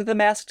season of The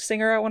Masked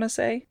Singer, I want to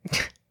say.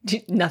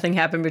 Nothing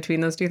happened between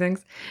those two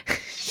things.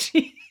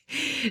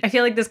 I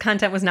feel like this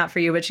content was not for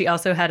you, but she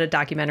also had a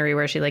documentary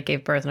where she like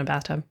gave birth in a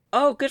bathtub.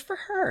 Oh, good for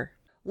her.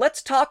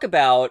 Let's talk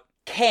about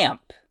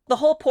camp. The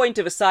whole point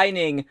of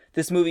assigning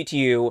this movie to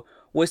you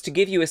was to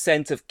give you a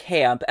sense of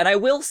camp. And I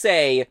will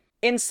say,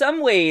 in some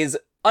ways,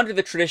 under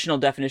the traditional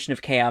definition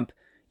of camp,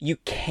 you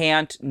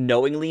can't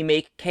knowingly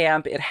make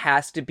camp. It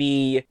has to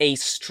be a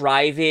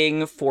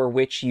striving for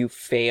which you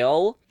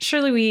fail.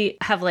 Surely we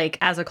have, like,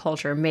 as a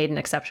culture, made an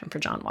exception for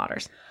John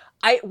Waters.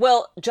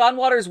 John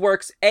Waters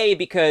works, A,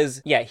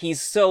 because, yeah,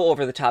 he's so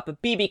over the top,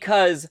 but B,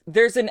 because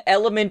there's an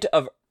element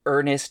of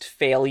earnest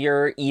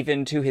failure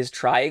even to his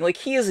trying. Like,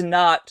 he is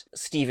not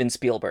Steven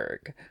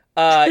Spielberg.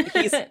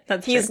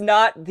 He's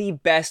not the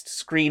best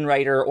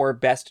screenwriter or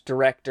best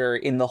director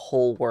in the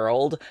whole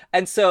world.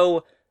 And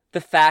so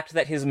the fact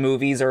that his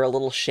movies are a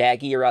little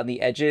shaggy around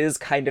the edges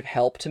kind of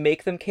help to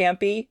make them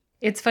campy.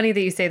 It's funny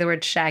that you say the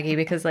word shaggy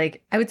because,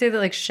 like, I would say that,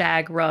 like,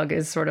 shag rug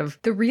is sort of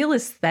the real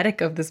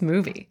aesthetic of this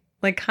movie.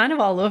 Like, kind of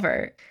all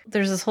over.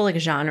 There's this whole, like,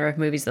 genre of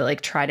movies that,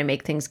 like, try to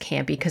make things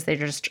campy because they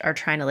just are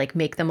trying to, like,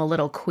 make them a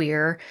little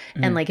queer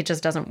and, like, it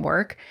just doesn't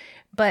work.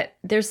 But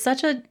there's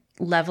such a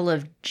level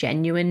of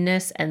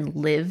genuineness and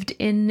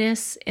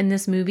lived-inness in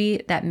this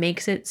movie that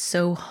makes it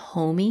so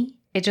homey.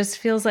 It just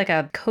feels like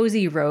a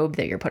cozy robe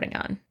that you're putting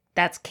on.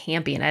 That's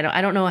campy, and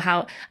I don't know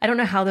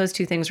how those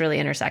two things really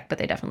intersect, but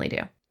they definitely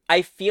do.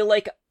 I feel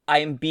like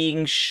I'm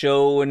being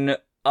shown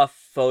a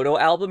photo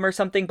album or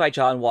something by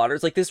John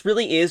Waters. Like, this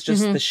really is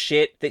just the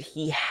shit that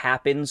he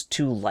happens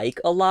to like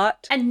a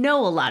lot. And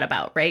know a lot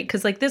about, right?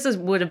 Because, like,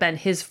 would have been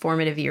his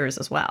formative years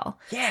as well.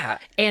 Yeah.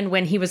 And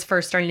when he was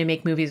first starting to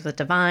make movies with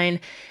Divine,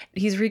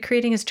 he's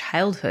recreating his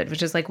childhood,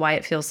 which is, like, why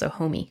it feels so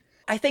homey.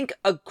 I think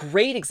a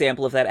great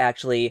example of that,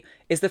 actually,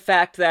 is the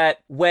fact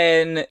that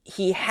when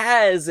he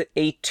has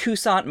a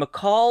Toussaint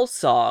McCall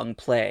song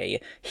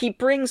play, he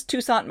brings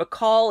Toussaint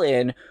McCall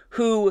in,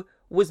 who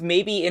was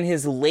maybe in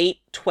his late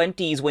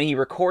 20s when he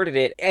recorded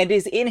it and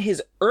is in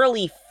his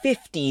early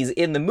 50s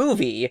in the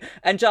movie.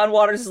 And John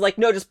Waters is like,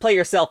 no, just play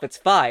yourself, it's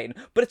fine.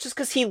 But it's just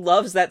because he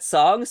loves that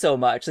song so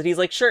much that he's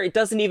like, sure, it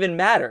doesn't even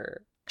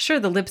matter. Sure,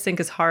 the lip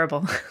sync is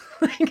horrible.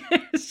 Like,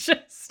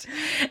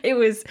 it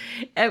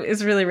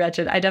was really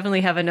wretched. I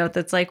definitely have a note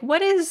that's like,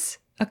 what is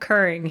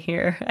occurring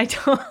here? I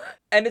don't...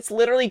 And it's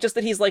literally just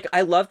that he's like,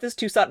 I love this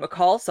Toussaint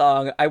McCall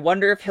song. I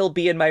wonder if he'll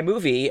be in my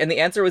movie. And the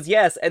answer was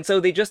yes. And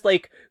so they just,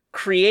 like,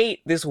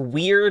 create this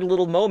weird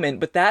little moment,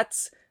 but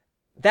that's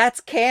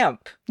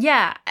camp.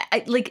 Yeah,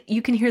 like,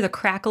 you can hear the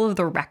crackle of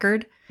the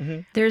record.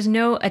 There's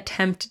no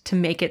attempt to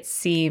make it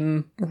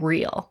seem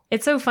real.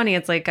 It's so funny.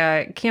 It's like,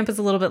 camp is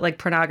a little bit like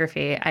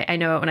pornography. I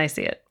know it when I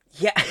see it.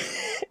 Yeah,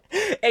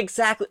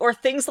 exactly. Or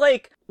things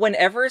like,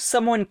 whenever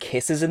someone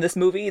kisses in this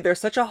movie,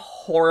 there's such a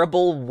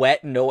horrible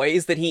wet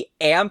noise that he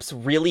amps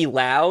really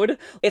loud.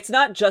 It's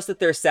not just that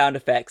there's sound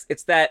effects.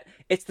 It's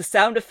the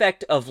sound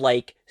effect of,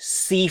 like,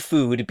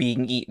 seafood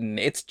being eaten.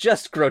 It's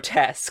just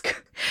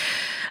grotesque.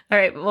 All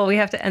right, well, we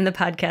have to end the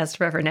podcast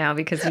forever now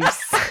because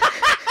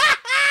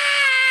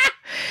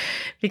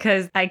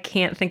because I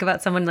can't think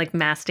about someone, like,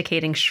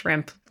 masticating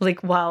shrimp, like,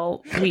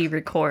 while we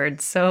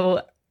record.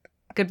 So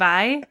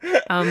goodbye.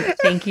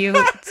 Thank you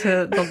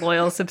to the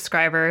loyal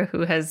subscriber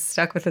who has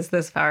stuck with us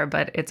this far,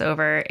 but it's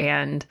over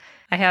and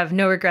I have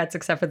no regrets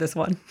except for this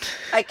one.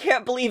 I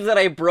can't believe that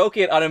I broke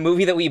it on a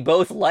movie that we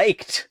both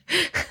liked.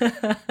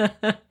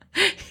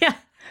 Yeah.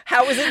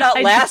 How was it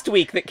not last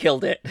week that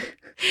killed it?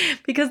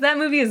 Because that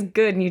movie is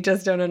good and you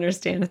just don't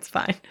understand. It's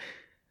fine.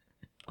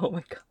 Oh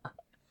my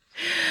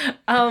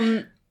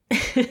God.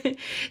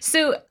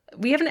 So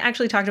we haven't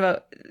actually talked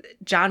about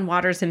John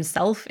Waters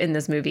himself in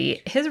this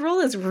movie. His role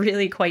is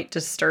really quite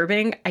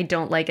disturbing. I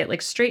don't like it.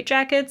 Like,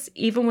 straitjackets,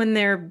 even when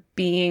they're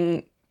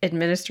being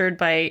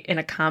administered in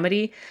a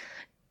comedy,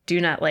 do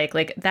not like.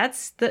 Like,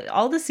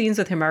 all the scenes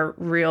with him are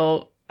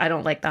real. I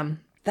don't like them.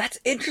 That's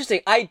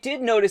interesting. I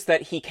did notice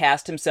that he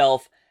cast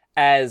himself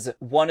as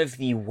one of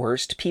the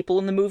worst people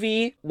in the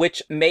movie,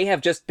 which may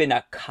have just been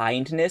a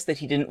kindness that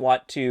he didn't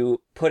want to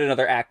put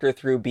another actor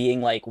through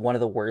being, like, one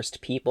of the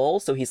worst people.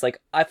 So he's like,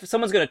 if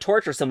someone's going to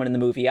torture someone in the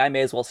movie, I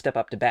may as well step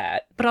up to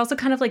bat. But also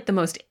kind of, like, the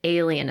most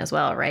alien as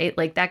well, right?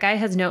 Like, that guy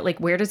has no, like,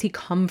 where does he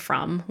come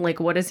from? Like,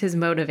 what is his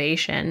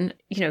motivation?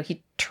 You know,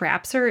 he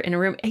traps her in a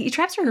room. He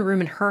traps her in a room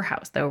in her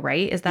house, though,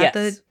 right? Is that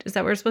Yes. is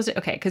that what we're supposed to?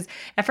 Okay, because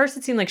at first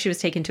it seemed like she was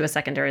taken to a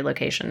secondary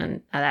location,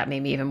 and that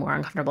made me even more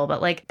uncomfortable.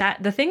 But, like,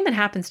 the thing that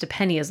happens to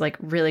Penny is, like,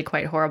 really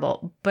quite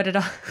horrible. But it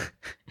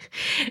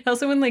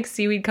also, when, like,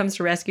 Seaweed comes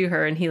to rescue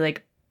her and he,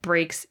 like,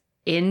 breaks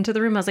into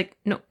the room, I was like,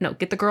 no,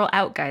 get the girl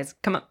out, guys.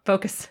 Come on,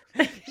 focus.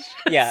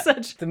 Yeah,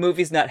 the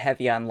movie's not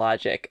heavy on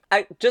logic.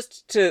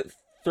 Just to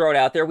throw it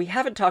out there, we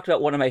haven't talked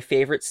about one of my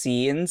favorite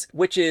scenes,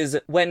 which is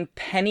when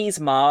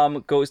Penny's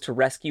mom goes to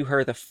rescue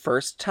her the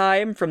first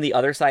time from the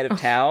other side of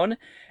town.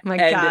 My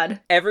and God.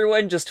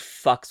 Everyone just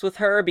fucks with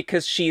her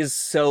because she's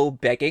so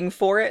begging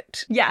for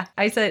it. Yeah,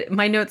 I said,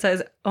 my note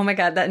says, oh my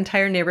God, that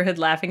entire neighborhood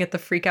laughing at the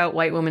freak out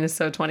white woman is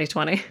so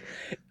 2020.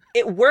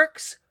 It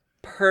works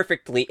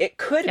perfectly. It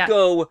could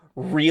go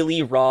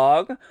really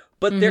wrong,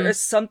 but there is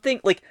something,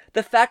 like,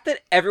 the fact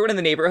that everyone in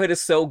the neighborhood is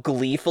so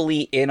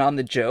gleefully in on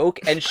the joke,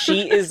 and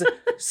she is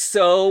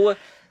so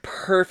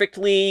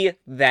perfectly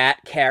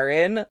that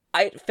Karen,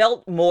 it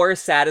felt more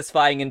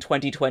satisfying in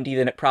 2020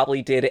 than it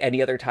probably did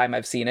any other time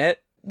I've seen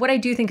it. What I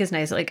do think is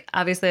nice, like,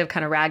 obviously I've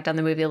kind of ragged on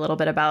the movie a little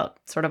bit about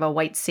sort of a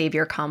white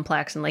savior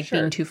complex and, like,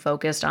 being too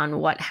focused on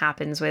what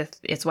happens with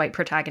its white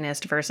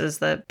protagonist versus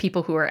the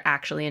people who are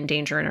actually in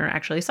danger and are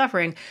actually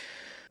suffering.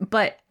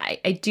 But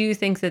I do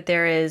think that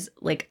there is,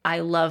 like, I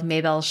love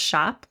Maybelle's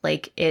shop.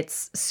 Like,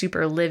 it's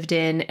super lived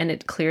in and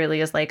it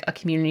clearly is, like, a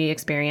community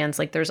experience.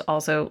 Like, there's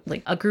also,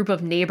 like, a group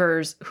of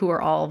neighbors who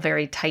are all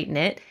very tight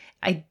knit.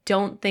 I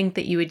don't think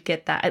that you would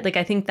get that. Like,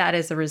 I think that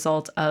is a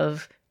result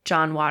of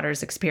John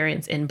Waters'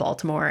 experience in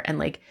Baltimore and,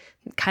 like,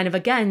 kind of,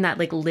 again, that,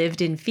 like, lived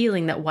in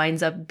feeling that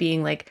winds up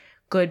being, like,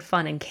 good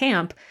fun and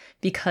camp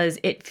because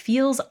it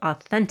feels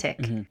authentic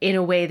in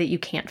a way that you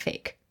can't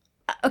fake.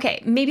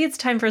 Okay, maybe it's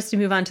time for us to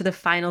move on to the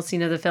final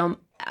scene of the film.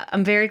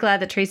 I'm very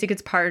glad that Tracy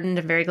gets pardoned.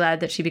 I'm very glad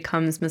that she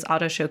becomes Miss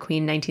Auto Show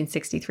Queen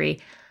 1963.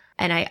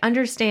 And I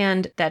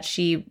understand that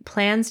she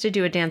plans to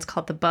do a dance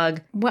called The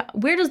Bug.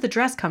 Where does the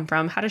dress come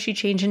from? How does she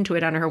change into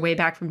it on her way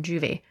back from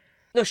Juvie?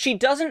 No, she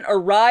doesn't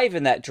arrive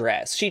in that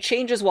dress. She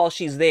changes while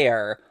she's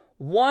there.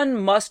 One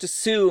must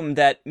assume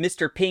that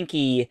Mr.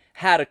 Pinky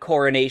had a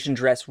coronation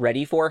dress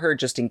ready for her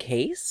just in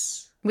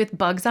case. With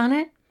bugs on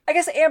it? I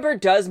guess Amber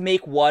does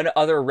make one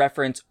other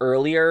reference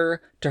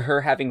earlier to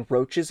her having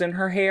roaches in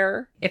her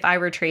hair. If I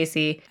were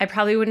Tracy, I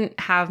probably wouldn't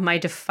have my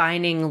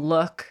defining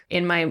look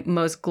in my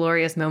most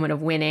glorious moment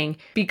of winning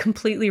be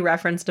completely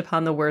referenced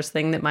upon the worst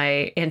thing that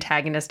my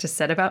antagonist has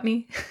said about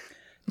me.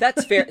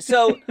 That's fair.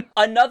 So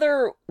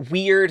another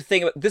weird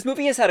thing, this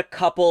movie has had a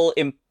couple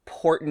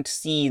important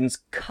scenes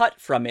cut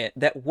from it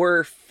that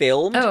were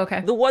filmed. Oh, okay.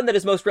 The one that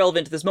is most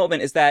relevant to this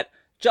moment is that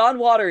John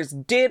Waters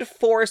did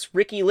force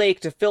Ricki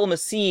Lake to film a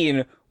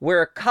scene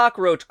where a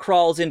cockroach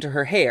crawls into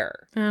her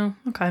hair. Oh,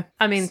 okay.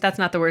 I mean, that's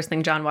not the worst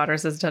thing John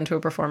Waters has done to a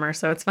performer,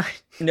 so it's fine.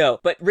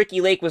 No, but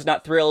Ricki Lake was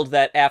not thrilled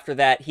that after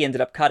that he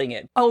ended up cutting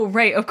it. Oh,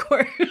 right, of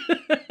course.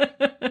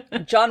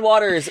 John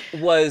Waters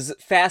was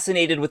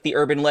fascinated with the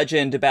urban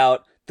legend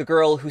about the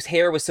girl whose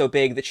hair was so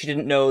big that she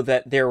didn't know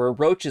that there were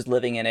roaches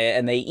living in it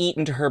and they eat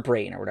into her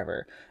brain or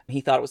whatever. He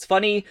thought it was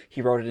funny.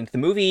 He wrote it into the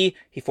movie.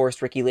 He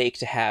forced Ricki Lake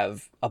to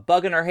have a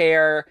bug in her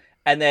hair.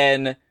 And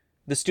then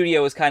the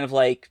studio was kind of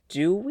like,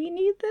 do we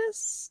need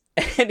this?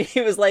 And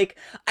he was like,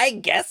 I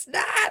guess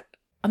not.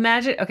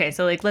 Imagine, okay,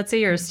 so like, let's say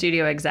you're a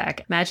studio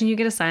exec. Imagine you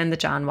get assigned the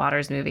John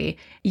Waters movie.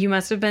 You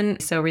must have been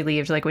so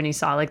relieved, like when you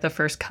saw like the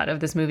first cut of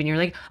this movie and you're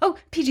like, oh,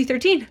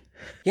 PG-13.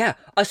 Yeah,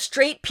 a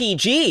straight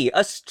PG.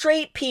 A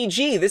straight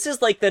PG. This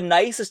is like the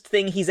nicest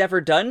thing he's ever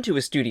done to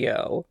a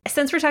studio.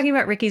 Since we're talking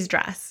about Ricky's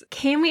dress,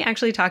 can we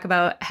actually talk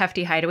about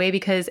Hefty Hideaway?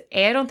 Because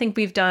A, I don't think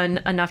we've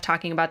done enough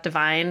talking about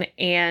Divine,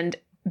 and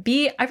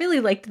B, I really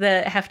liked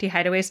the Hefty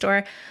Hideaway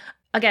store.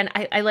 Again,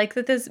 I like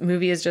that this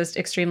movie is just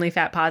extremely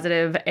fat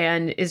positive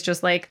and is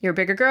just like, you're a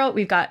bigger girl,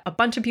 we've got a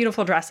bunch of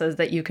beautiful dresses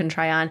that you can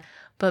try on.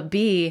 But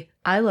B,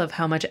 I love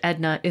how much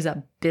Edna is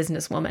a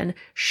businesswoman.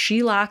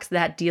 She locks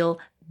that deal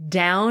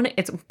down.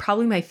 It's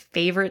probably my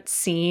favorite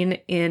scene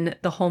in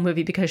the whole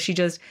movie because she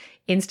just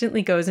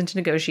instantly goes into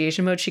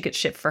negotiation mode. She gets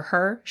shit for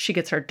her. She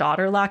gets her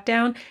daughter locked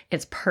down.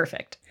 It's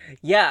perfect.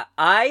 Yeah,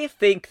 I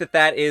think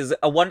that is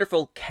a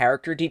wonderful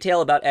character detail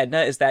about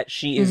Edna, is that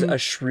she is a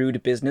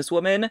shrewd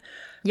businesswoman.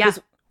 Yeah.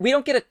 Because we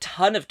don't get a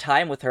ton of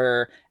time with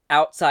her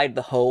outside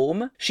the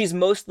home. She's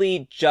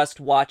mostly just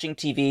watching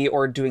TV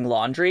or doing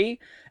laundry.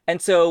 And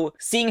so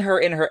seeing her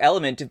in her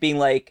element of being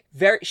like,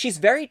 she's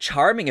very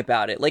charming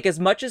about it. Like, as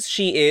much as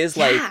she is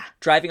like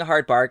driving a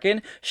hard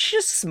bargain, she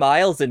just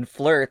smiles and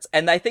flirts.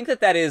 And I think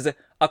that is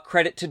a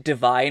credit to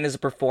Divine as a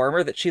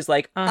performer, that she's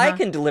like, I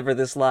can deliver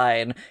this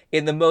line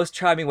in the most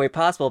charming way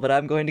possible, but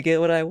I'm going to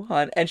get what I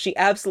want. And she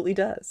absolutely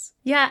does.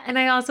 Yeah, and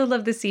I also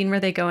love the scene where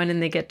they go in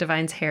and they get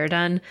Divine's hair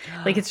done.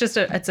 Like, it's just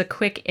it's a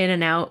quick in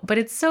and out, but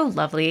it's so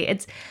lovely.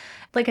 It's,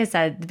 like I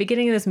said, the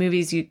beginning of this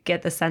movie, you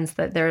get the sense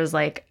that there's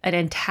like an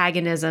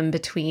antagonism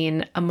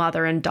between a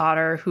mother and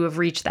daughter who have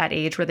reached that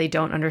age where they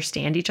don't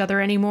understand each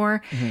other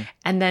anymore.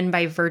 And then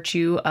by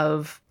virtue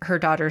of her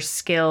daughter's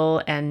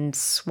skill and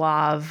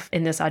suave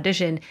in this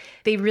audition,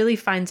 they really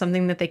find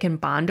something that they can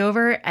bond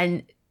over.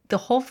 And the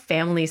whole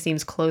family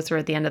seems closer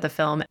at the end of the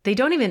film. They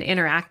don't even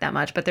interact that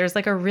much, but there's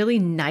like a really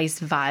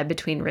nice vibe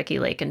between Ricki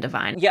Lake and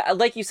Divine. Yeah,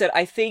 like you said,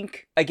 I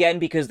think, again,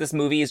 because this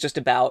movie is just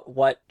about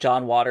what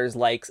John Waters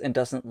likes and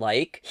doesn't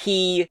like,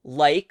 he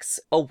likes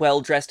a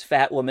well-dressed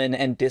fat woman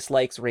and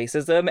dislikes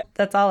racism.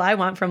 That's all I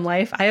want from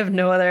life. I have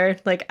no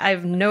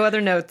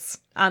other notes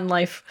on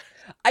life.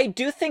 I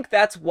do think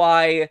that's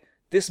why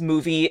this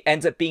movie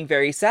ends up being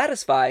very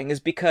satisfying, is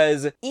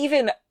because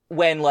even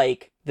when,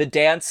 like, the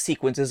dance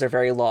sequences are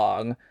very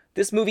long,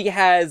 this movie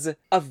has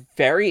a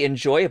very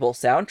enjoyable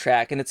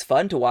soundtrack, and it's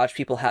fun to watch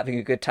people having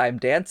a good time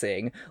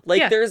dancing.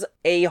 Like, there's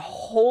a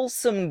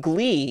wholesome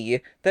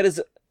glee that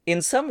is,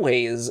 in some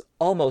ways,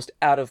 almost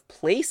out of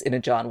place in a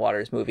John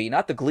Waters movie.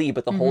 Not the glee,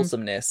 but the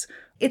wholesomeness.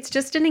 It's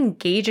just an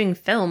engaging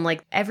film.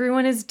 Like,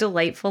 everyone is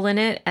delightful in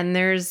it, and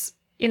there's,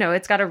 you know,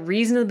 it's got a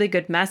reasonably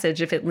good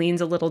message if it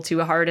leans a little too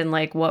hard in,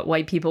 like, what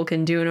white people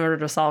can do in order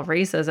to solve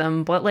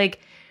racism. But, like,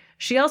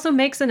 she also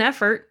makes an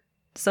effort.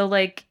 So,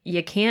 like,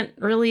 you can't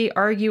really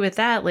argue with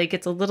that. Like,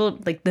 it's a little,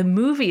 like, the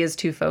movie is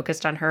too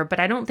focused on her, but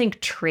I don't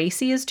think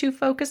Tracy is too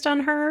focused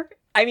on her.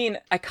 I mean,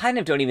 I kind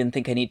of don't even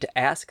think I need to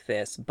ask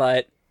this,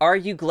 but are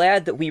you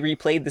glad that we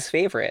replayed this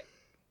favorite?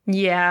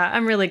 Yeah,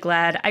 I'm really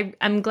glad.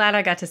 I'm glad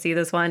I got to see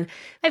this one.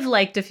 I've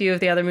liked a few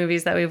of the other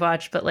movies that we've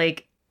watched, but,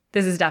 like,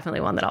 this is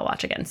definitely one that I'll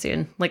watch again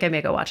soon. Like, I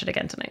may go watch it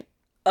again tonight.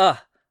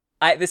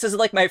 This is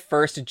like my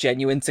first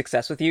genuine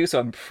success with you, so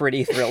I'm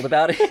pretty thrilled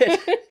about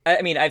it.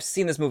 I mean, I've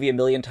seen this movie a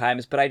million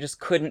times, but I just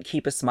couldn't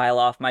keep a smile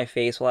off my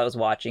face while I was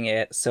watching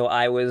it, so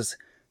I was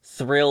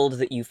thrilled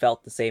that you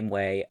felt the same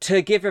way.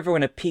 To give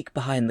everyone a peek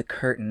behind the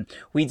curtain,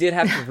 we did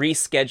have to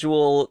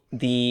reschedule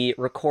the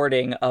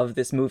recording of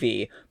this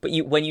movie, but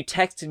when you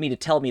texted me to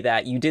tell me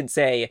that, you did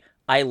say,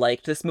 I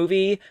liked this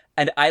movie,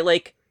 and I,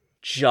 like,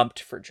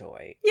 jumped for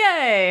joy.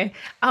 Yay!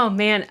 Oh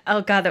man,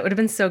 oh god, that would have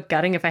been so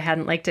gutting if I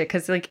hadn't liked it,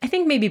 because, like, I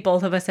think maybe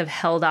both of us have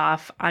held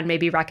off on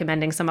maybe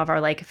recommending some of our,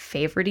 like,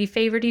 favorite-y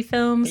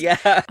films.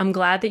 Yeah. I'm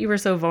glad that you were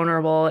so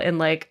vulnerable in,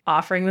 like,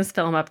 offering this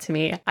film up to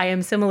me. I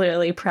am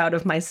similarly proud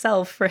of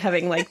myself for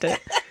having liked it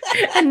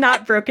and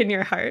not broken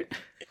your heart.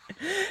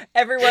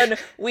 Everyone,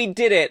 we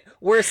did it.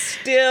 We're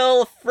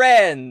still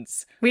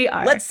friends. We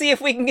are. Let's see if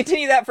we can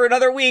continue that for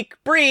another week.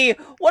 Bree,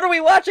 what are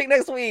we watching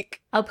next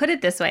week? I'll put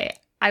it this way.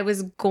 I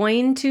was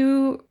going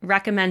to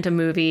recommend a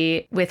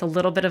movie with a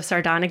little bit of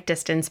sardonic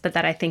distance, but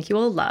that I think you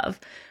will love.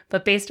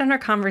 But based on our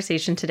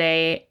conversation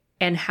today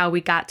and how we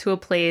got to a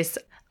place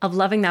of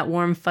loving that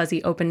warm,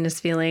 fuzzy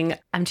openness feeling,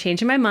 I'm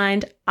changing my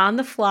mind on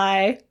the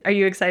fly. Are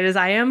you excited as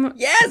I am?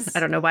 Yes! I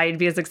don't know why you'd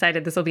be as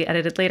excited. This will be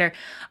edited later.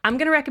 I'm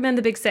going to recommend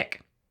The Big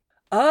Sick.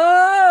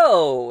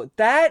 Oh,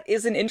 that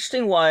is an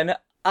interesting one.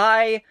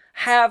 I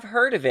have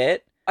heard of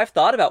it. I've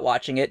thought about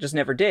watching it, just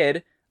never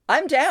did.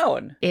 I'm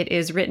down. It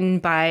is written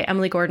by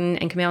Emily Gordon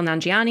and Kumail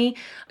Nanjiani.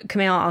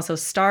 Kumail also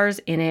stars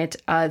in it,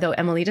 though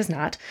Emily does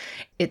not.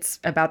 It's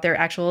about their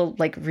actual,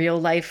 like,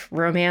 real life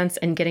romance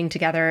and getting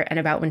together, and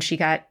about when she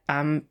got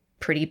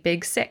pretty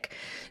big sick.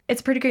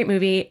 It's a pretty great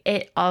movie.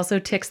 It also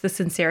ticks the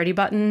sincerity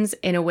buttons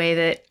in a way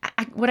that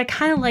what I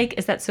kind of like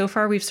is that so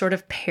far we've sort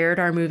of paired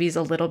our movies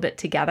a little bit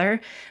together.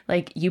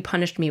 Like, you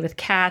punished me with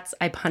Cats.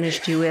 I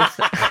punished you with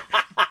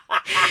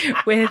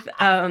with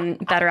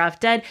Better Off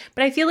Dead.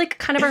 But I feel like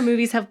kind of our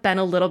movies have been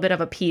a little bit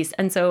of a piece.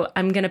 And so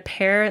I'm going to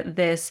pair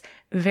this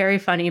very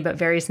funny but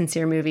very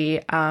sincere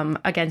movie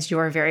against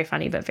your very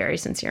funny but very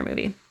sincere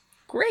movie.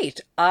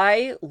 Great.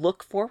 I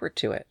look forward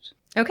to it.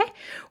 Okay.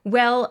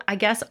 Well, I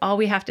guess all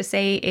we have to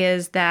say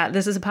is that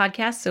this is a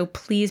podcast, so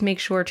please make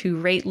sure to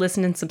rate,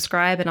 listen, and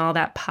subscribe and all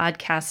that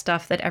podcast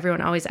stuff that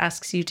everyone always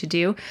asks you to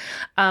do.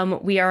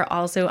 We are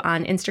also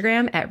on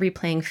Instagram at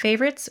Replaying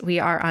Favorites. We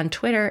are on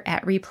Twitter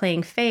at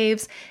Replaying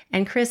Faves.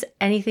 And Chris,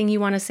 anything you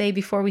want to say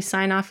before we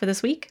sign off for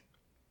this week?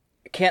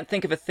 Can't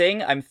think of a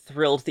thing. I'm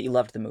thrilled that you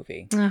loved the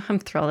movie. I'm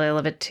thrilled. I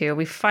love it too.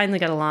 We finally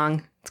got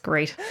along. It's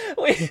great.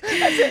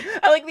 I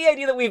like the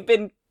idea that we've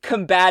been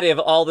combative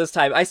all this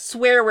time. I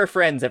swear we're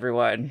friends,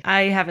 everyone.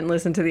 I haven't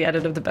listened to the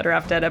edit of the Better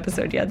Off Dead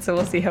episode yet, so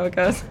we'll see how it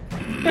goes.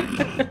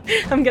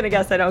 I'm going to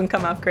guess I don't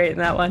come off great in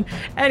that one.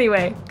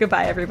 Anyway,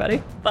 goodbye,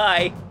 everybody.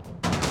 Bye.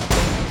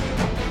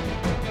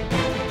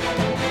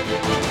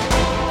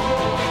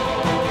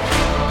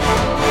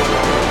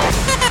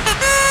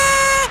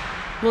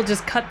 We'll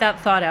just cut that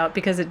thought out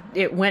because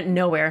it went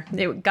nowhere.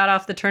 It got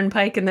off the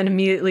turnpike and then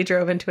immediately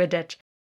drove into a ditch.